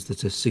diamonds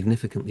that are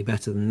significantly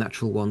better than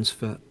natural ones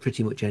for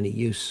pretty much any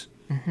use,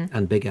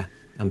 and bigger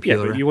and Yeah,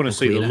 purer. but you want to and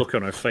see cleaner. the look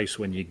on her face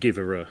when you give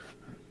her a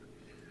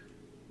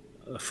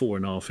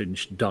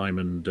 4.5-inch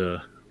diamond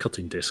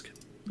cutting disc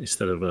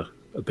instead of a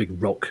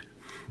big rock.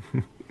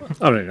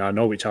 I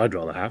know which I'd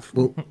rather have.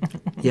 Well,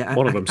 yeah,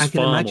 One of them's I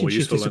can far imagine more she's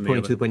useful than the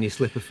disappointed other. when you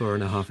slip her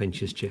 4.5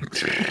 inches,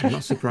 Chick. I'm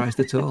not surprised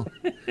at all.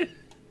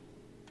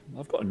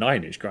 I've got a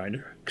 9-inch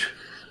grinder.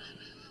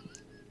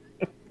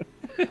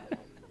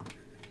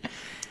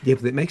 Yeah,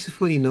 but it makes a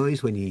funny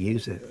noise when you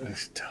use it.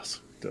 It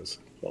does.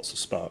 Lots of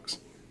sparks.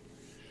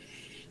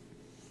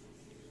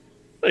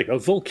 There you go,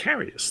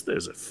 Volcarius.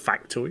 There's a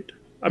factoid.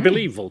 I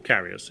believe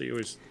Volcarius. He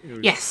always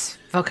Yes,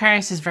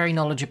 Volcarius is very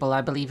knowledgeable.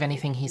 I believe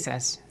anything he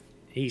says.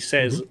 He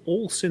says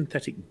all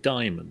synthetic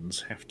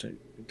diamonds have to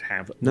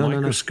have No.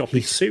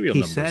 microscopic serial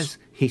numbers.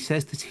 He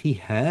says that he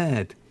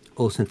heard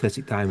all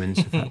synthetic diamonds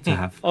have had to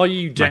have. Are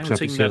you doubting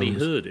microscopic that serial he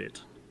numbers. heard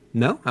it?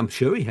 No, I'm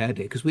sure he heard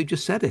it because we've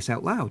just said it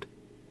out loud.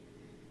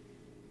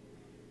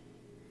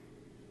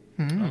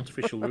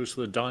 Artificial roost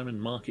of the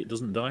diamond market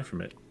doesn't die from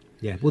it.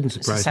 Yeah, it wouldn't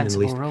It's a surprise me in the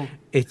sensible least. rule.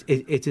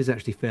 It is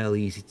actually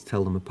fairly easy to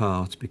tell them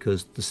apart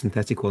because the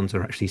synthetic ones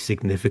are actually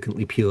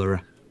significantly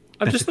purer.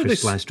 I've Better just got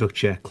crystalline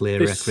structure,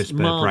 clearer, this crisper,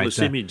 marvellous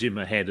brighter. image in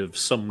my head of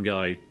some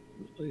guy,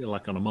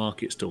 like on a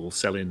market stall,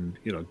 selling,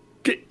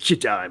 get your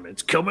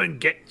diamonds, come and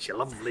get your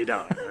lovely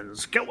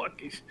diamonds, come on.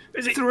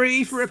 Is it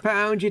 £3 for a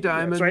pound, your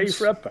diamonds. 3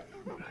 for a pound?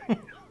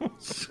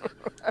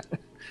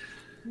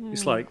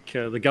 It's like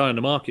the guy on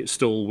the market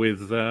stall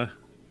with the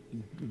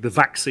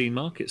vaccine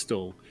market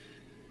stall.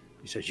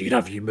 He says, you could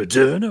have your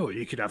Moderna or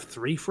you could have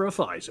 3 for a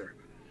Pfizer.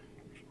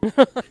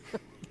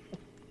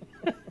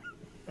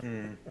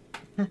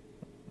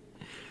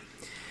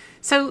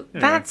 So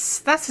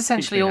that's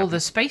essentially Keep me all happy. the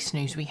space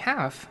news we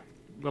have.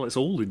 Well, it's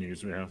all the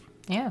news we have.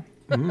 Yeah.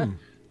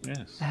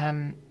 Yes.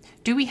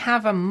 Do we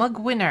have a mug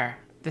winner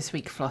this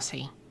week,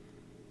 Flossie?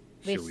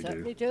 We Sure we do.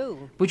 certainly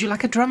do. Would you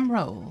like a drum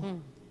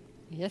roll?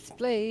 Yes,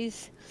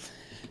 please.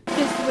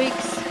 This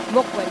week's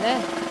mug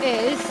winner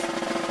is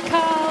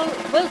Carl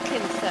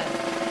Wilkinson.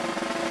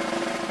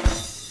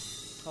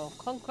 Oh,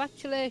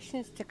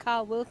 congratulations to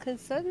Carl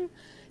Wilkinson.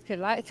 If you'd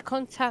like to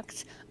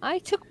contact, I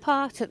took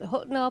part at the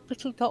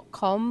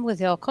huttonorbital.com with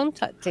your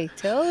contact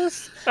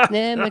details,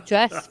 name,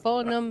 address,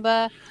 phone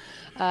number,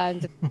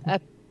 and a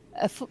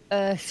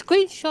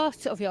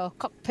screenshot of your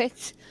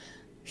cockpit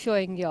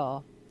showing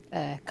your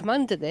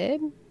commander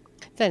name.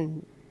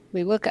 Then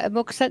we will get a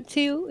mug sent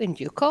to you in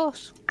due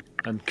course.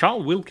 And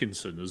Carl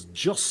Wilkinson has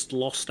just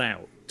lost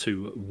out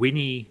to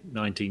Winnie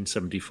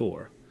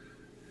 1974.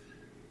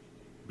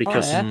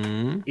 Because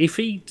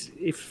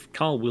if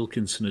Carl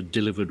Wilkinson had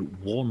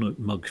delivered one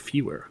mug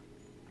fewer,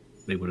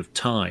 they would have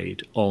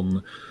tied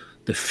on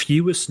the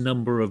fewest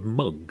number of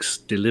mugs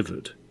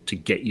delivered to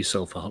get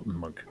yourself a Hutton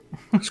mug.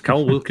 Because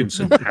Carl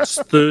Wilkinson has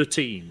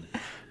 13.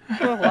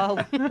 Oh,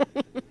 wow.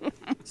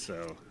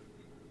 So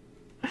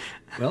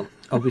Well,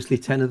 obviously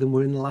 10 of them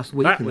were in the last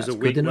week, that and was that's a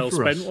week good well enough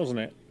for spent, us. wasn't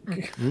it?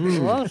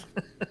 It was.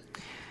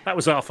 That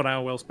was half an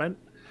hour well spent.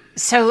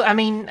 So, I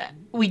mean,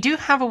 we do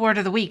have a word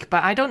of the week,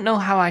 but I don't know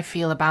how I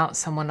feel about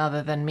someone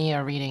other than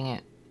Mia reading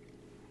it.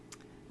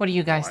 What do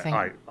you guys think?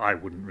 I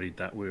wouldn't read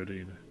that word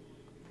either.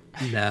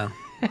 No.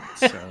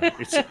 So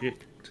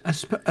I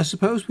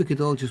suppose we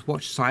could all just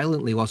watch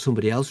silently while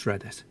somebody else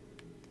read it.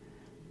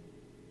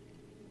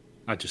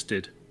 I just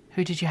did.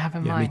 Who did you have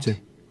in Yeah, me mind? too.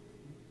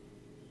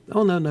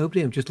 Oh, no,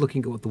 nobody. I'm just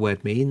looking at what the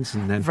word means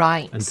and then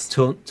Right. and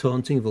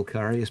taunting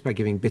Vulcarius by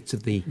giving bits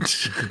of the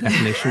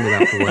definition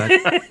without the word.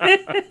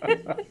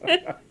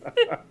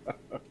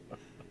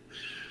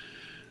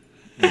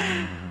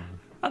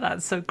 Oh,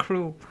 that's so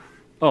cruel.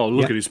 Oh,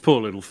 look Yeah. at his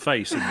poor little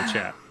face in the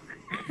chat.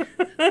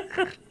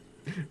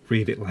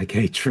 Read it like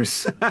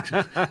Atris.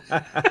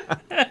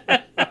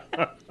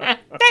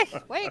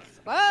 This week's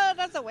word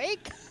of the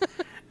week.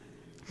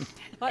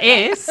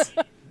 Is.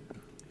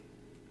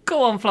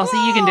 Go on,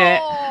 Flossie, you can do it.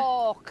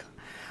 Walk.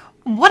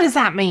 What does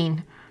that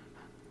mean?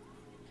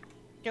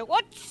 To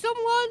watch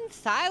someone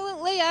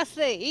silently as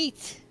they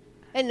eat,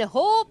 in the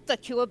hope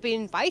that you will be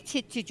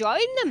invited to join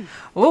them.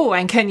 Oh,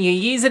 and can you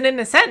use it in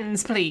a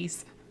sentence,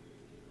 please?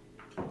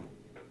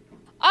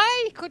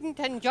 I couldn't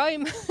enjoy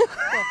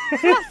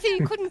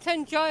Flossie couldn't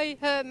enjoy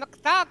her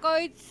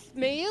McDargoid's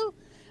meal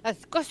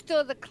as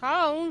Gusto the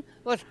Clown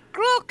was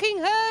croaking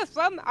her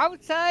from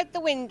outside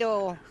the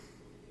window.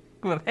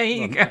 Well, there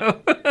you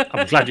go.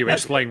 I'm glad you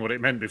explained what it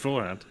meant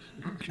beforehand.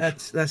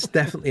 That's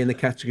definitely in the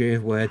category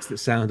of words that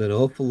sound an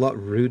awful lot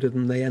ruder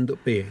than they end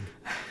up being.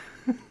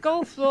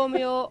 Golf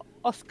Romeo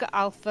Oscar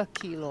Alpha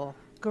Kilo.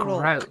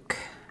 Groke.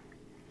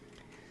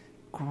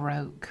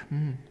 Groke.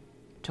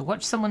 To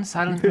watch someone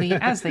silently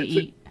as they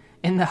eat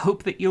in the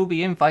hope that you'll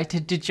be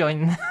invited to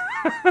join them.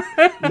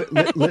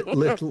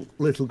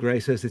 Little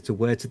Gray says it's a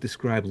word to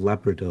describe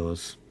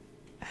Labradors.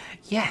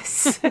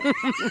 Yes.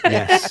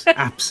 Yes,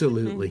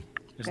 absolutely.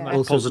 Isn't that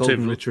Also positive,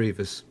 golden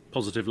retrievers.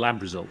 positive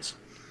lab results?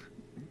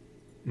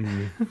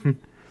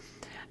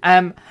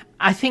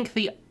 I think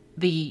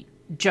the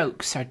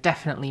jokes are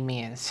definitely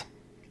Mia's.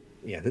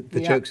 Yeah, the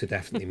Yeah. jokes are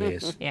definitely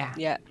Mia's. Yeah.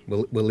 Yeah.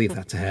 We'll leave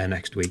that to her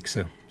next week,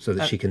 so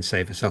that she can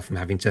save herself from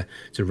having to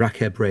rack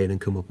her brain and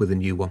come up with a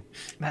new one.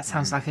 That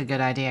sounds like a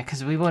good idea,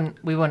 because we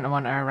wouldn't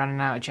want her running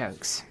out of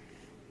jokes.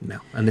 No,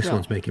 and this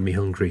one's making me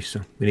hungry,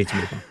 so we need to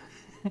move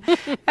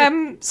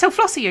on. So,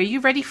 Flossie, are you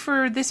ready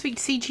for this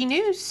week's CG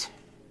News?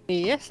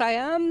 Yes, I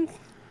am.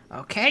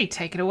 Okay,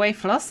 take it away,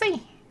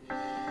 Flossie.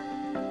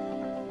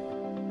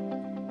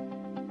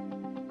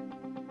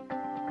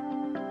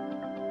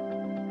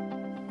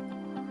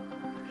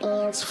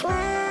 It's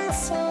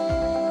Flossie.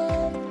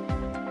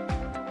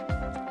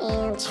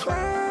 It's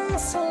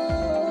Flossie.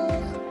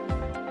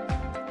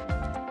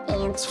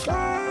 It's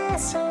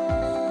Flossie.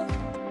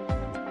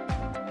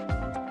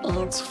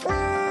 It's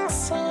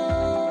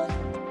Flossie.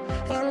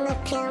 And the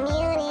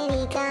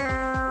community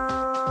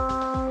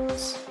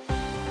goes.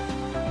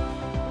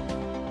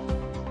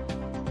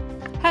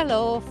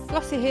 Hello,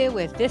 Flossie here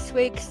with this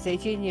week's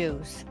CG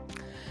News.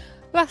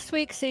 Last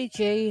week's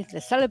CG, the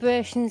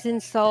celebrations in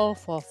Seoul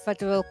for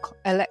federal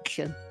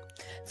election,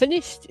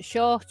 finished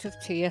short of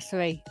Tier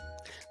 3,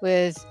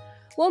 with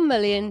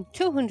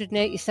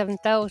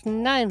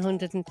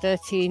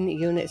 1,287,913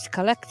 units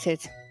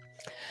collected.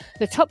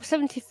 The top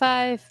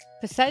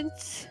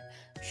 75%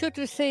 should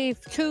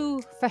receive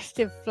 2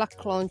 festive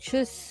flak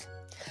launchers.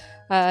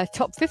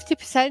 Top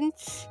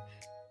 50%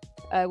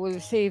 will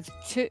receive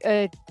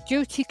a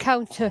duty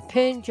counter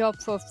paint job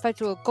for a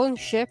federal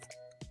gunship.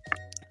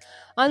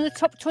 And the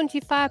top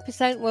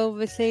 25% will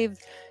receive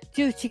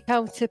duty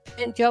counter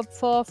paint job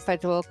for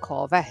federal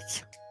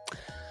corvette.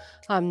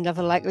 I'm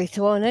never likely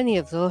to own any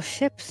of those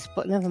ships,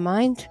 but never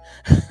mind.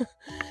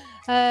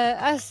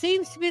 As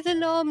seems to be the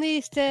norm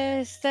these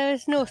days, there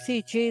is no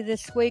CG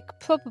this week,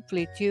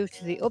 probably due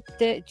to the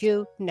update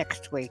due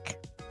next week.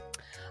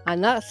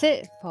 And that's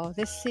it for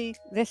this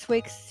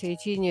week's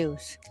CG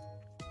News.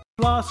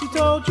 Flossie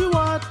told you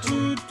what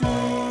to do.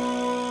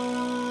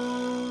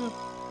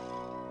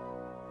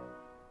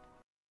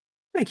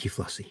 Thank you,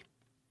 Flossie.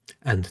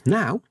 And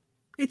now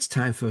it's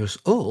time for us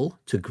all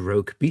to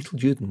grog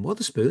Beetlejuice and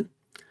Wotherspoon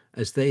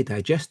as they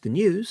digest the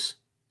news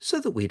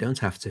so that we don't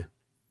have to.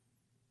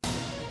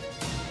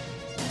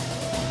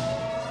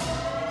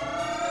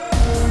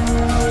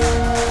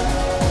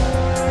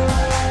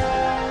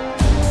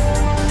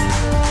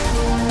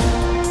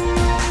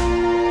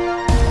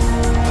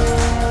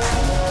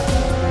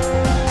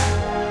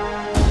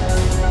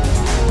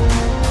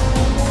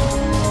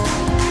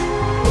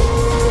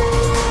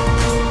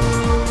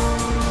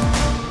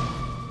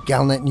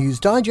 Galnet News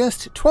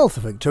Digest, 12th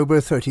of October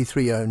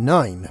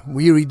 3309.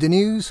 We read the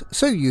news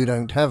so you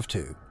don't have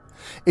to.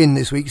 In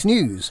this week's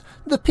news,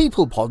 the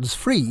People Pods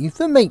free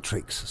the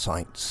Matrix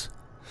sites.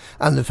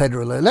 And the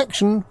federal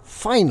election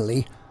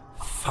finally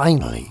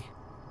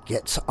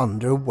gets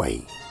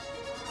underway.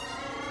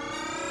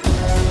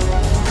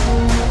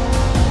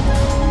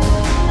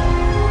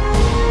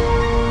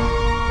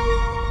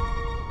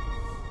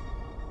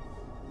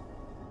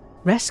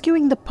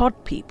 Rescuing the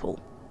pod people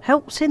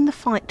helps in the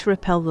fight to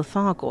repel the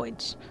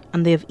Thargoids,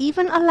 and they have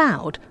even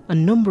allowed a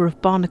number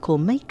of barnacle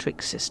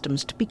matrix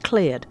systems to be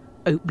cleared,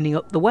 opening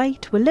up the way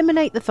to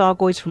eliminate the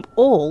Thargoids from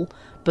all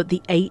but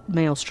the 8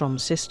 Maelstrom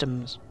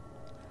systems.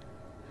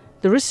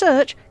 The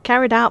research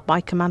carried out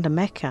by Commander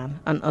Mechan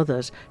and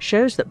others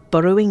shows that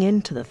burrowing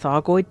into the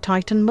Thargoid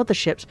Titan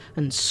motherships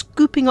and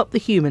scooping up the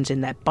humans in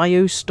their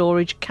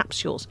biostorage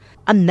capsules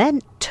and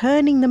then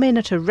turning them in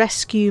at a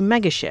rescue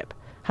megaship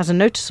has a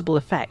noticeable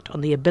effect on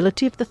the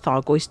ability of the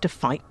Thargoids to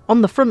fight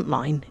on the front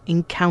line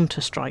in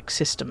counter-strike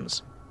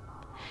systems.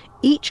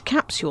 Each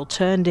capsule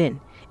turned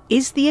in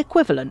is the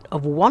equivalent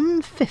of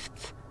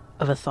 1/5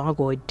 of a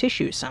Thargoid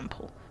tissue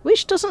sample,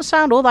 which doesn't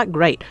sound all that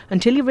great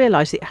until you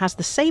realise it has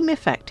the same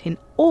effect in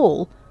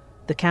all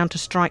the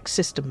counter-strike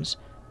systems.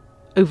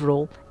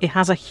 Overall, it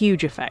has a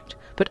huge effect,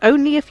 but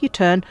only if you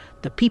turn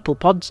the People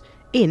Pods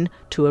in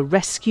to a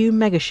rescue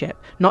megaship,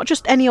 not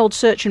just any old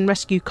search and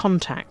rescue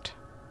contact.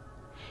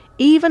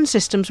 Even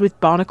systems with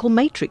barnacle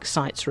matrix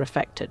sites are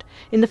affected.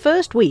 In the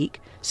first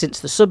week, since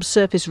the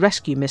subsurface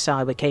rescue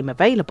missile became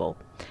available,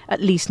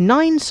 at least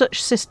 9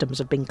 such systems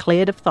have been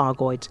cleared of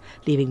Thargoids,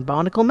 leaving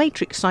barnacle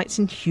matrix sites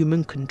in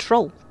human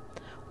control.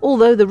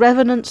 Although the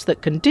revenants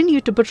that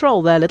continue to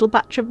patrol their little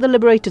batch of the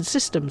liberated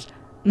systems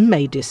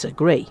may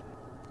disagree.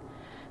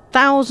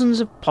 Thousands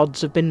of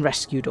pods have been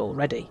rescued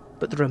already,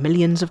 but there are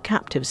millions of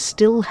captives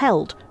still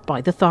held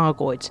by the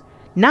Thargoids.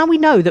 Now we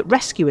know that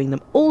rescuing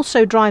them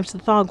also drives the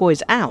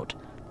Thargoids out.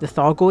 The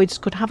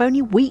Thargoids could have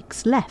only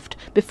weeks left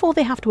before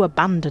they have to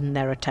abandon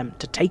their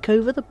attempt to take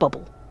over the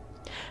bubble.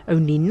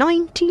 Only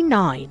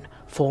 99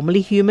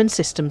 formerly human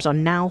systems are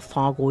now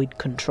Thargoid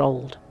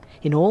controlled.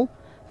 In all,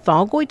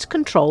 Thargoids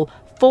control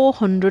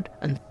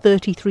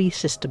 433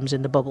 systems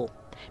in the bubble,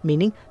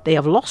 meaning they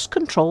have lost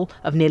control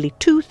of nearly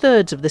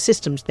 2/3 of the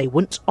systems they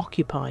once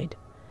occupied.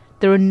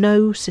 There are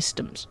no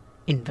systems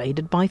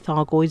invaded by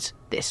Thargoids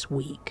this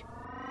week.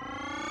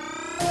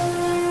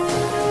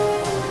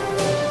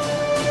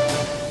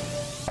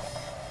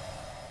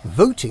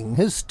 Voting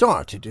has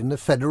started in the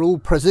federal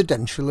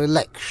presidential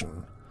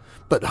election.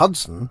 but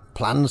Hudson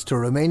plans to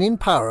remain in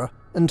power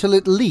until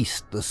at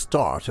least the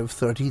start of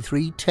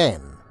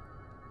 3310.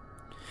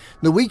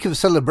 The week of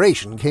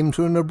celebration came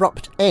to an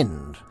abrupt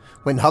end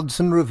when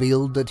Hudson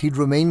revealed that he'd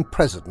remain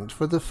president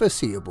for the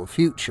foreseeable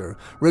future,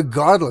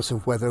 regardless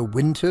of whether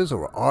Winters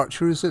or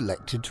Archer is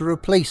elected to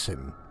replace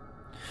him.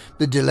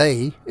 The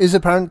delay is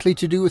apparently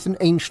to do with an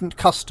ancient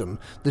custom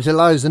that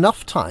allows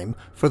enough time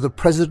for the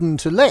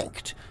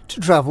president-elect to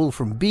travel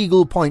from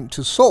Beagle Point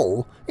to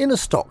Seoul in a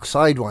stock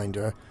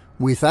Sidewinder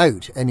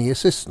without any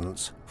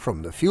assistance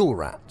from the fuel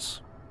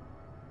rats.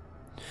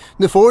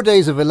 The 4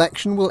 days of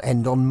election will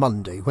end on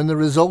Monday, when the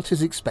result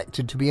is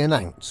expected to be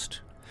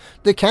announced.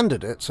 The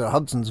candidates are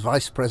Hudson's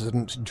Vice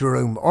President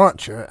Jerome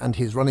Archer and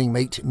his running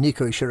mate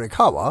Nico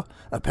Shirakawa,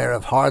 a pair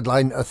of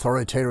hardline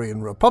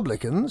authoritarian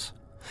Republicans,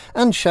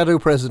 and Shadow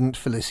President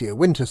Felicia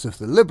Winters of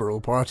the Liberal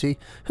Party,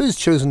 who's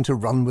chosen to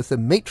run with the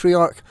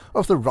matriarch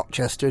of the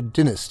Rochester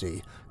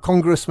dynasty,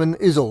 Congressman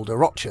Isolde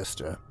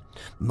Rochester,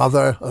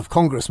 mother of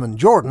Congressman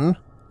Jordan,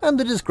 and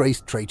the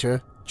disgraced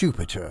traitor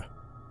Jupiter.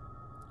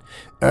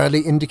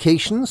 Early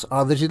indications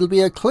are that it'll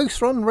be a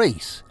close-run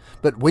race,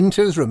 but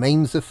Winters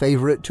remains the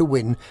favourite to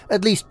win,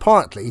 at least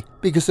partly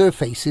because her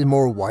face is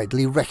more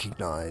widely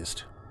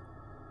recognised.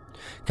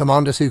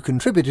 Commanders who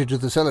contributed to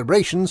the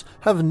celebrations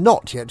have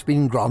not yet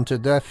been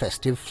granted their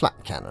festive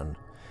flak cannon.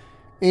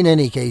 In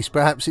any case,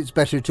 perhaps it's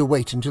better to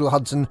wait until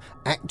Hudson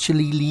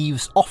actually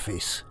leaves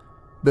office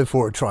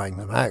before trying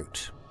them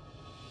out.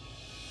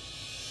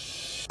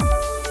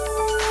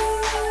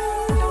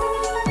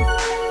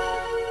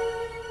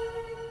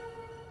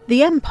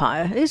 The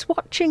Empire is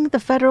watching the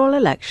federal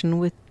election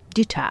with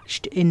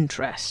detached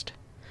interest.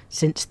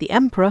 Since the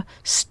Emperor,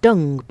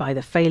 stung by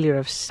the failure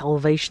of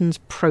Salvation's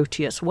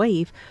Proteus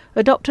wave,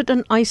 adopted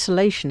an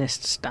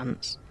isolationist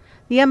stance,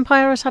 the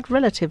Empire has had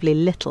relatively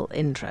little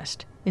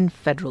interest in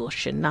federal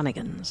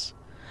shenanigans.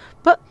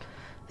 But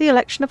the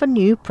election of a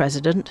new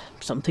president,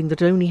 something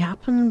that only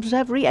happens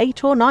every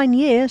 8 or 9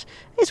 years,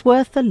 is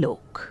worth a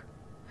look.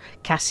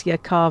 Cassia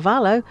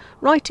Carvalho,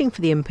 writing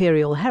for the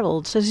Imperial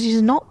Herald, says it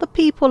is not the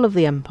people of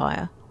the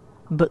Empire,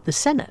 but the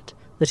Senate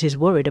that is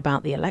worried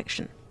about the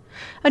election.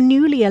 A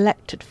newly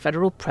elected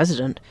federal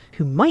president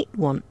who might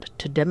want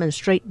to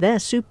demonstrate their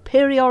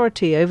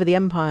superiority over the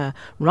Empire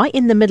right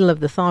in the middle of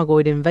the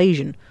Thargoid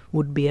invasion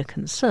would be a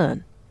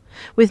concern.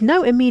 With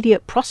no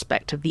immediate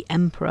prospect of the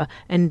Emperor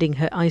ending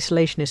her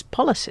isolationist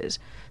policies,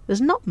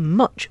 there's not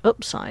much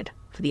upside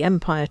for the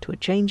Empire to a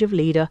change of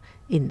leader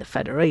in the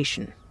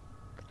Federation.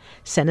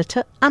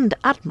 Senator and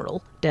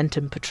Admiral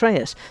Denton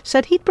Petraeus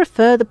said he'd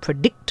prefer the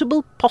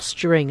predictable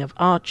posturing of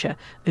Archer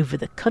over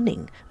the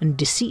cunning and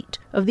deceit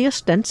of the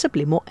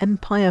ostensibly more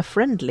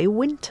Empire-friendly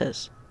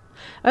Winters.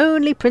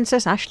 Only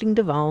Princess Aisling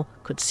Duval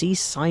could see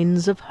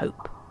signs of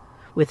hope.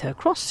 With her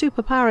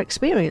cross-superpower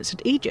experience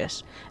at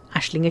Aegis,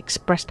 Aisling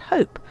expressed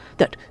hope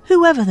that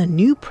whoever the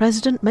new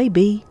president may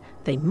be,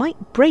 they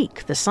might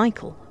break the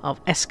cycle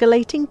of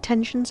escalating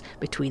tensions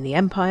between the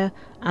Empire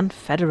and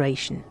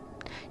Federation.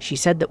 She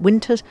said that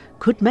Winters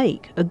could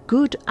make a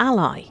good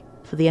ally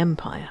for the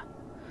Empire,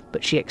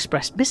 but she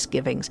expressed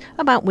misgivings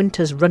about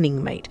Winters'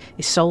 running mate,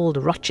 Isolde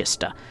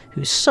Rochester,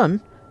 whose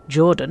son,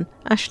 Jordan,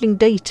 Aisling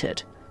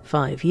dated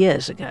 5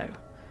 years ago.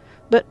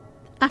 But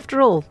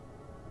after all,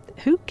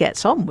 who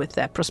gets on with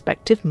their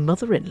prospective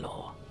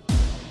mother-in-law?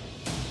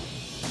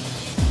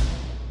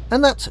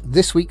 And that's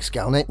this week's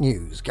Galnet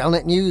News.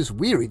 Galnet News,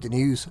 we read the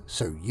news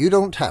so you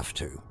don't have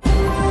to.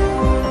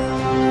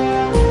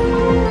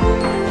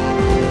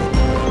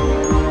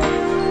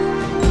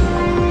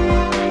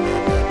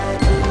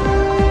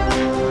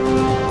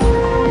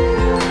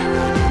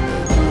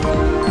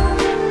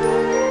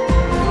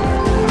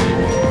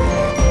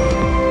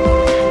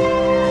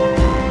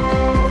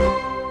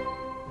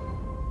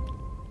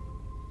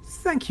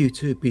 Thank you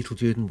to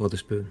Beetlejude and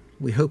Wotherspoon.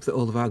 We hope that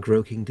all of our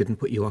croaking didn't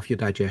put you off your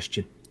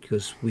digestion,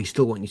 because we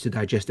still want you to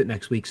digest it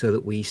next week so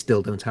that we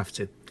still don't have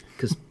to,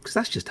 because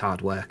that's just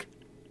hard work.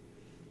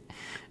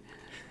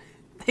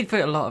 They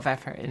put a lot of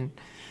effort in.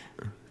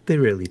 They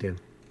really do.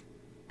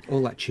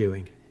 All that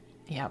chewing.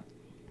 Yep.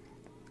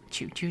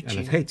 Chew, chew, And chew.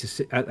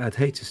 I'd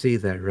hate to see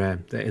their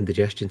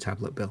indigestion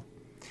tablet bill.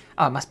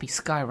 Oh, it must be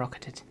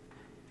skyrocketed.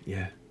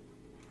 Yeah.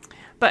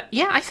 But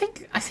yeah, I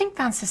think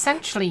that's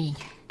essentially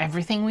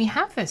everything we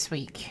have this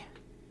week.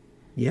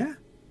 Yeah.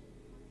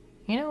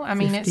 You know, I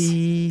mean,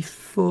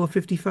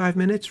 55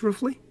 minutes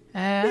roughly.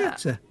 Yeah,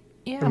 it's a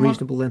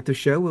reasonable length of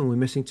show when we're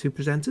missing 2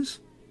 presenters.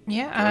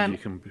 Yeah,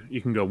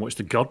 you can go and watch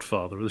The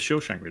Godfather or The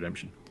Shawshank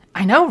Redemption.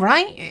 I know,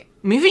 right?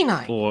 Movie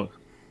night. Or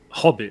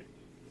Hobbit,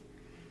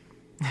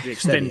 the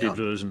extended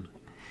version.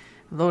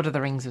 Lord of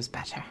the Rings was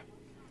better.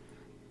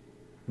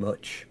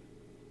 Much.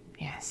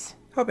 Yes.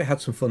 Hobbit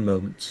had some fun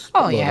moments.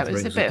 Oh Lord yeah, of the it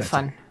was a Rings bit of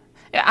fun.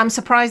 Yeah, I'm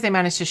surprised they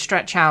managed to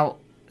stretch out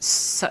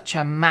such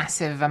a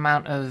massive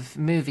amount of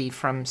movie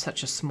from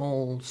such a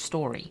small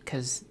story,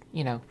 because,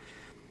 you know,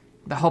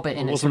 The Hobbit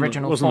in its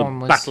original form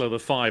the was... Battle of the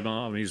Five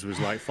Armies was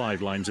like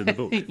 5 lines in the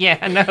book. Yeah,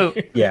 I know.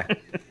 Yeah.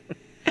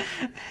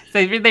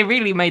 They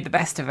really made the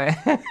best of it.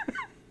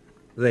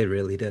 They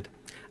really did.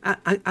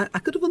 I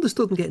could have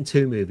understood them getting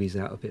 2 movies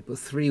out of it, but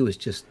 3 was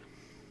just...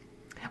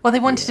 Well, they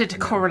wanted it to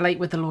correlate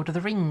with The Lord of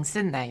the Rings,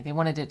 didn't they? They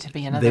wanted it to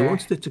be another They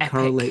wanted it to epic.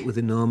 correlate with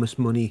enormous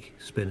money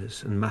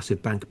spinners and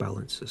massive bank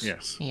balances.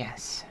 Yes.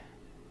 Yes.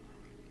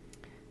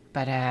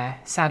 But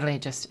sadly,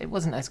 it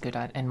wasn't as good,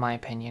 in my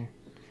opinion.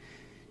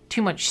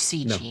 Too much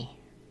CG.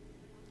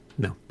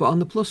 No, but on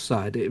the plus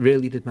side, it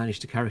really did manage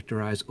to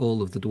characterise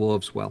all of the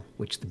dwarves well,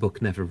 which the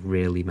book never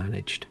really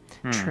managed.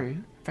 True.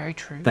 Very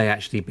true. They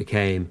actually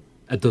became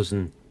a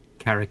dozen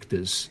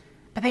characters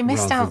But they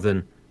missed rather out,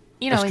 than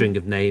you know, a string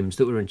of names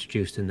that were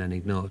introduced and then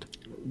ignored.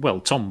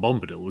 Well, Tom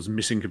Bombadil was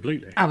missing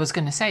completely. I was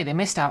going to say, they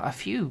missed out a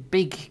few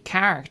big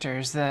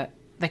characters that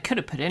they could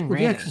have put in, Well,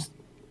 really. yeah, 'cause-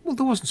 well,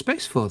 there wasn't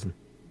space for them.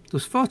 There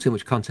was far too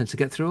much content to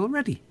get through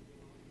already.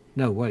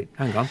 No, wait,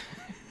 hang on.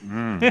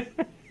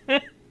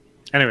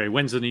 Anyway,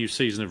 when's the new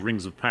season of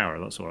Rings of Power?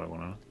 That's what I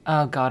want to know.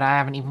 Oh, God, I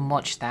haven't even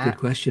watched Good that.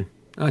 question.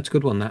 Oh, it's a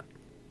good one, that.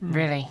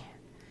 Really.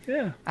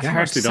 Yeah. I've yeah, heard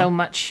nicely so done.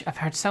 much. I've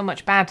heard so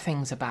much bad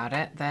things about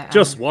it that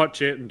Just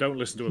watch it and don't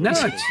listen to other No,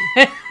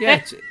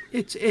 people.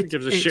 it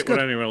Gives a it's shit good.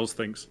 what anyone else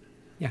thinks.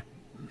 Yeah,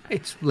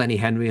 it's Lenny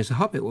Henry as a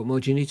Hobbit. What more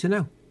do you need to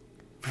know?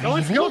 Oh,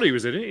 I forgot he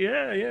was in it.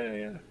 Yeah. is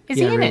Yeah,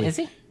 he in really. it? Is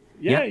he?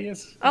 Yeah, Yeah.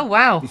 yes. Oh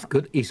wow! He's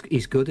good.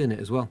 He's good in it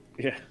as well.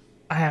 Yeah.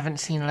 I haven't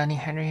seen Lenny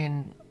Henry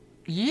in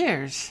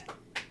years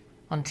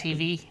on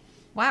TV.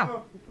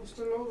 Wow! Because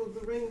the Lord of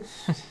the Rings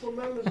from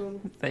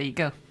Amazon. There you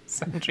go.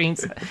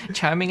 Sandrine's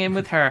chiming in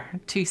with her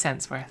 2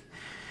 cents worth.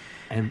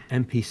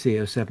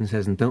 MPC07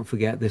 says, and don't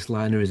forget, this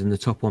liner is in the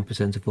top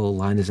 1% of all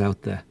liners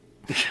out there.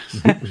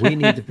 We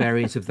need a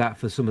variant of that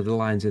for some of the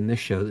lines in this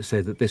show that say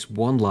that this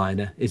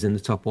one-liner is in the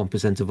top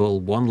 1% of all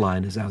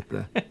one-liners out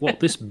there. What,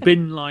 this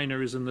bin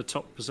liner is in the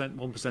top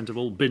 1% of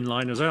all bin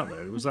liners out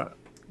there? Was that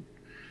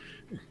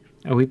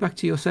Oh. Are we back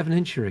to your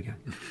 7-incher again?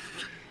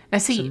 Now a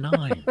see,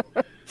 9?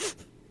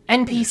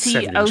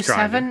 NPC 7-inch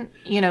 07,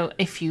 you know,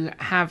 if you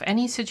have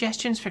any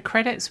suggestions for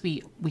credits,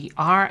 we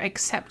are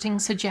accepting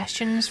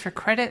suggestions for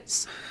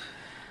credits.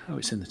 Oh,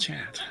 it's in the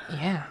chat.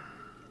 Yeah.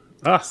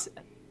 Ah,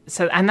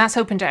 So, and that's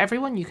open to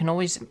everyone. You can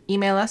always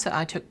email us at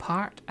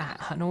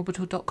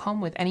itookpart@huttonorbital.com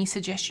with any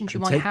suggestions you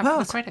And might take have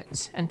part. for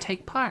credits. And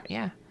take part,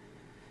 yeah.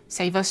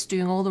 Save us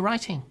doing all the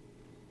writing.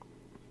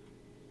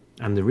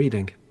 And the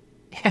reading.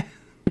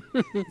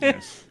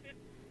 yes.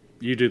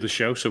 You do the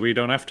show, so we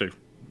don't have to.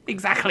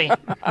 Exactly.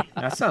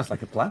 That sounds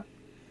like a plan.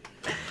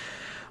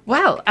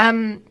 Well,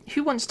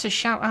 who wants to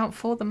shout out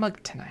for the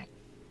mug tonight?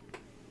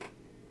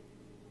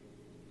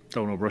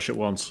 Don't all rush at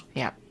once.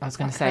 Yeah, I was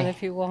going to And say.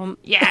 if you want.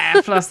 Yeah,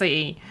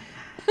 Flossie.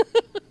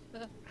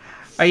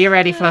 Are you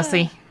ready,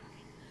 Flossie?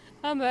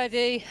 I'm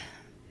ready.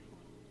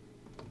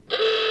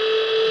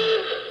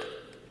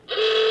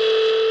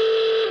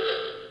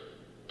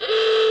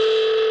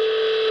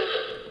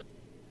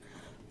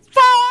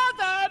 For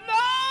the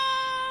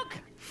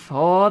mug!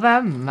 For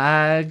the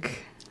mug.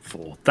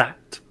 For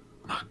that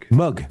mug.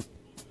 Mug.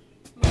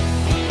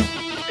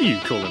 Are you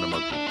calling a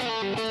mug?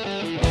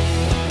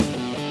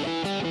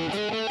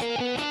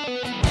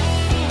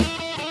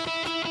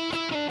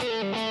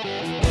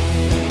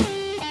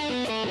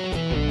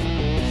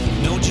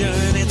 No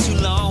journey too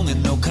long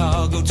and no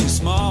cargo too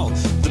small.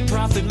 The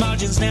profit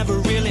margins never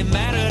really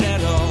mattered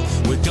at all.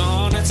 We're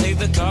gonna take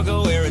the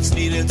cargo where it's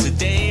needed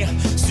today.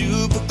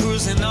 Super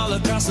cruising all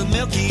across the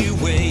Milky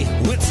Way.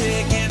 We'll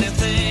take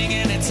anything,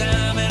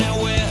 anytime,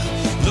 anywhere.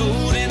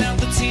 Loading up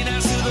the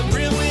T-9s to the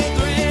brim with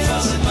grain.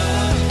 For the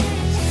mug,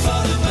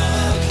 for the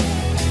mug.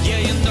 Yeah,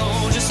 you know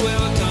just where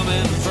we're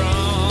coming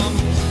from.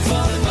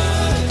 For the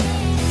mug,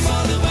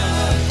 for the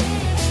mug.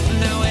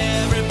 Now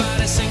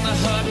everybody sing the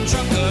Hutton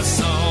Trucker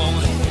song.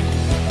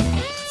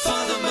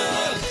 For the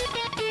mug.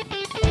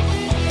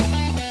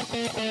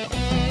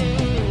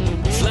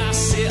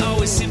 Flossie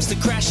always seems to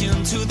crash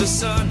into the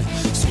sun.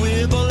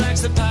 Swivel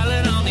likes the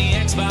pilot on the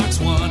Xbox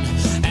One.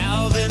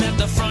 Alvin at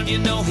the front, you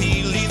know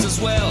he leads us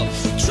well.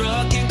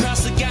 Trucking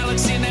across the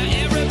galaxy, now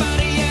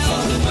everybody yell.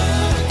 For the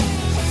mug,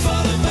 for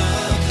the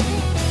mug.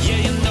 Yeah,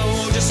 you know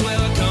just where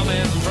we're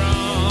coming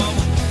from.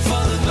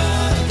 For the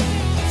mug,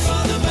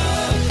 for the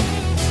mug.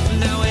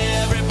 Now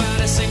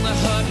everybody sing the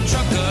Hutton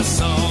Trucker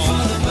song.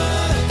 For the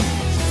mug,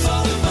 for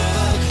the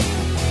mug.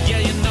 Yeah,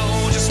 you know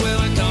just where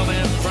we're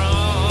coming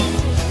from.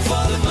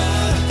 For the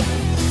mug,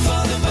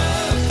 for the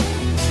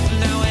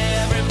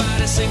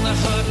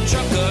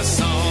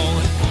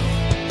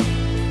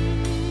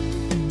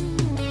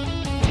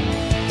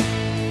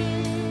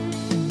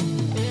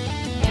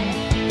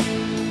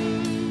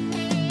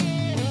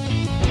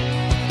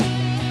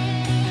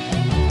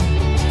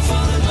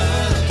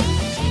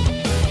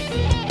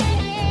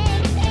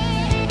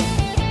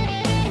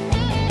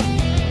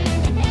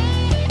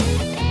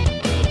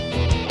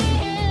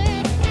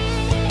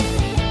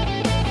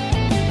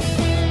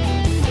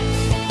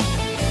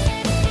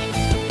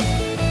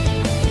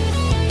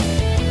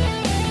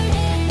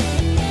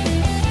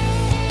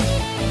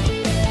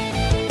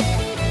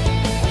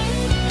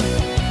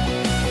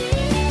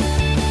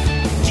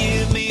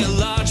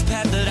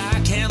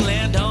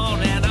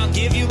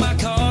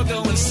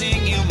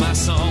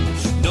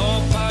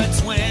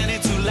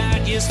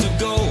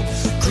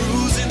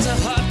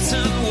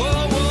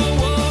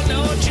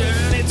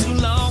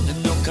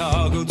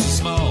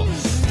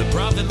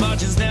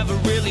margins never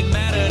really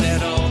mattered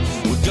at all.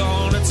 We're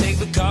gonna take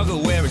the cargo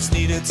where it's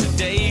needed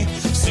today.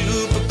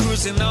 Super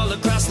cruising all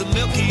across the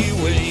Milky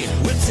Way.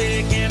 We'll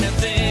take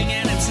anything,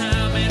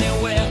 anytime,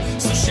 anywhere.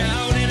 So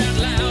shout it out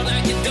loud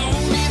like you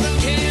don't even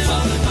care.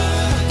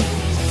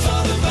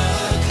 For the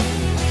bug,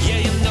 yeah,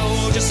 you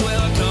know just where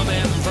I'm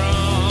coming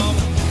from.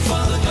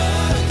 For the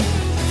bug,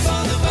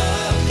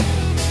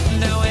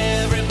 now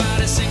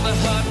everybody sing the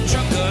Hutton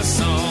trucker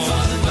song.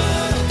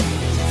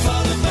 For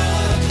the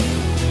bug,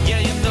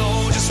 yeah, you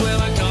know just where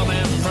I'm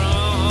coming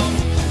from.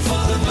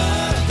 For the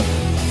bug,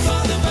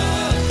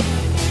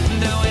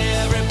 now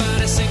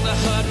everybody sing the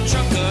Hutton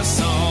trucker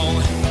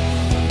song.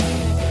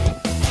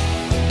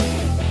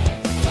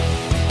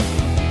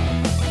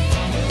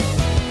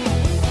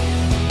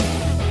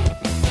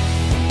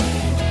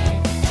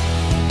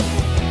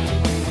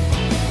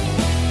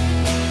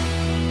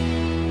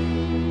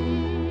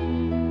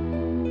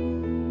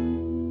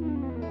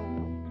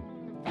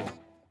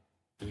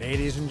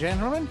 Ladies and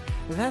gentlemen,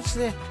 that's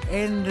the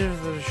end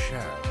of the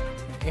show.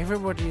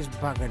 Everybody's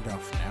buggered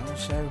off now,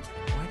 so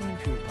why don't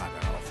you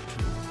bugger off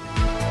too?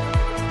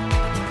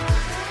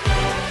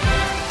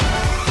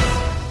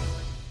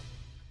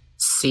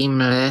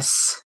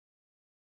 Seamless.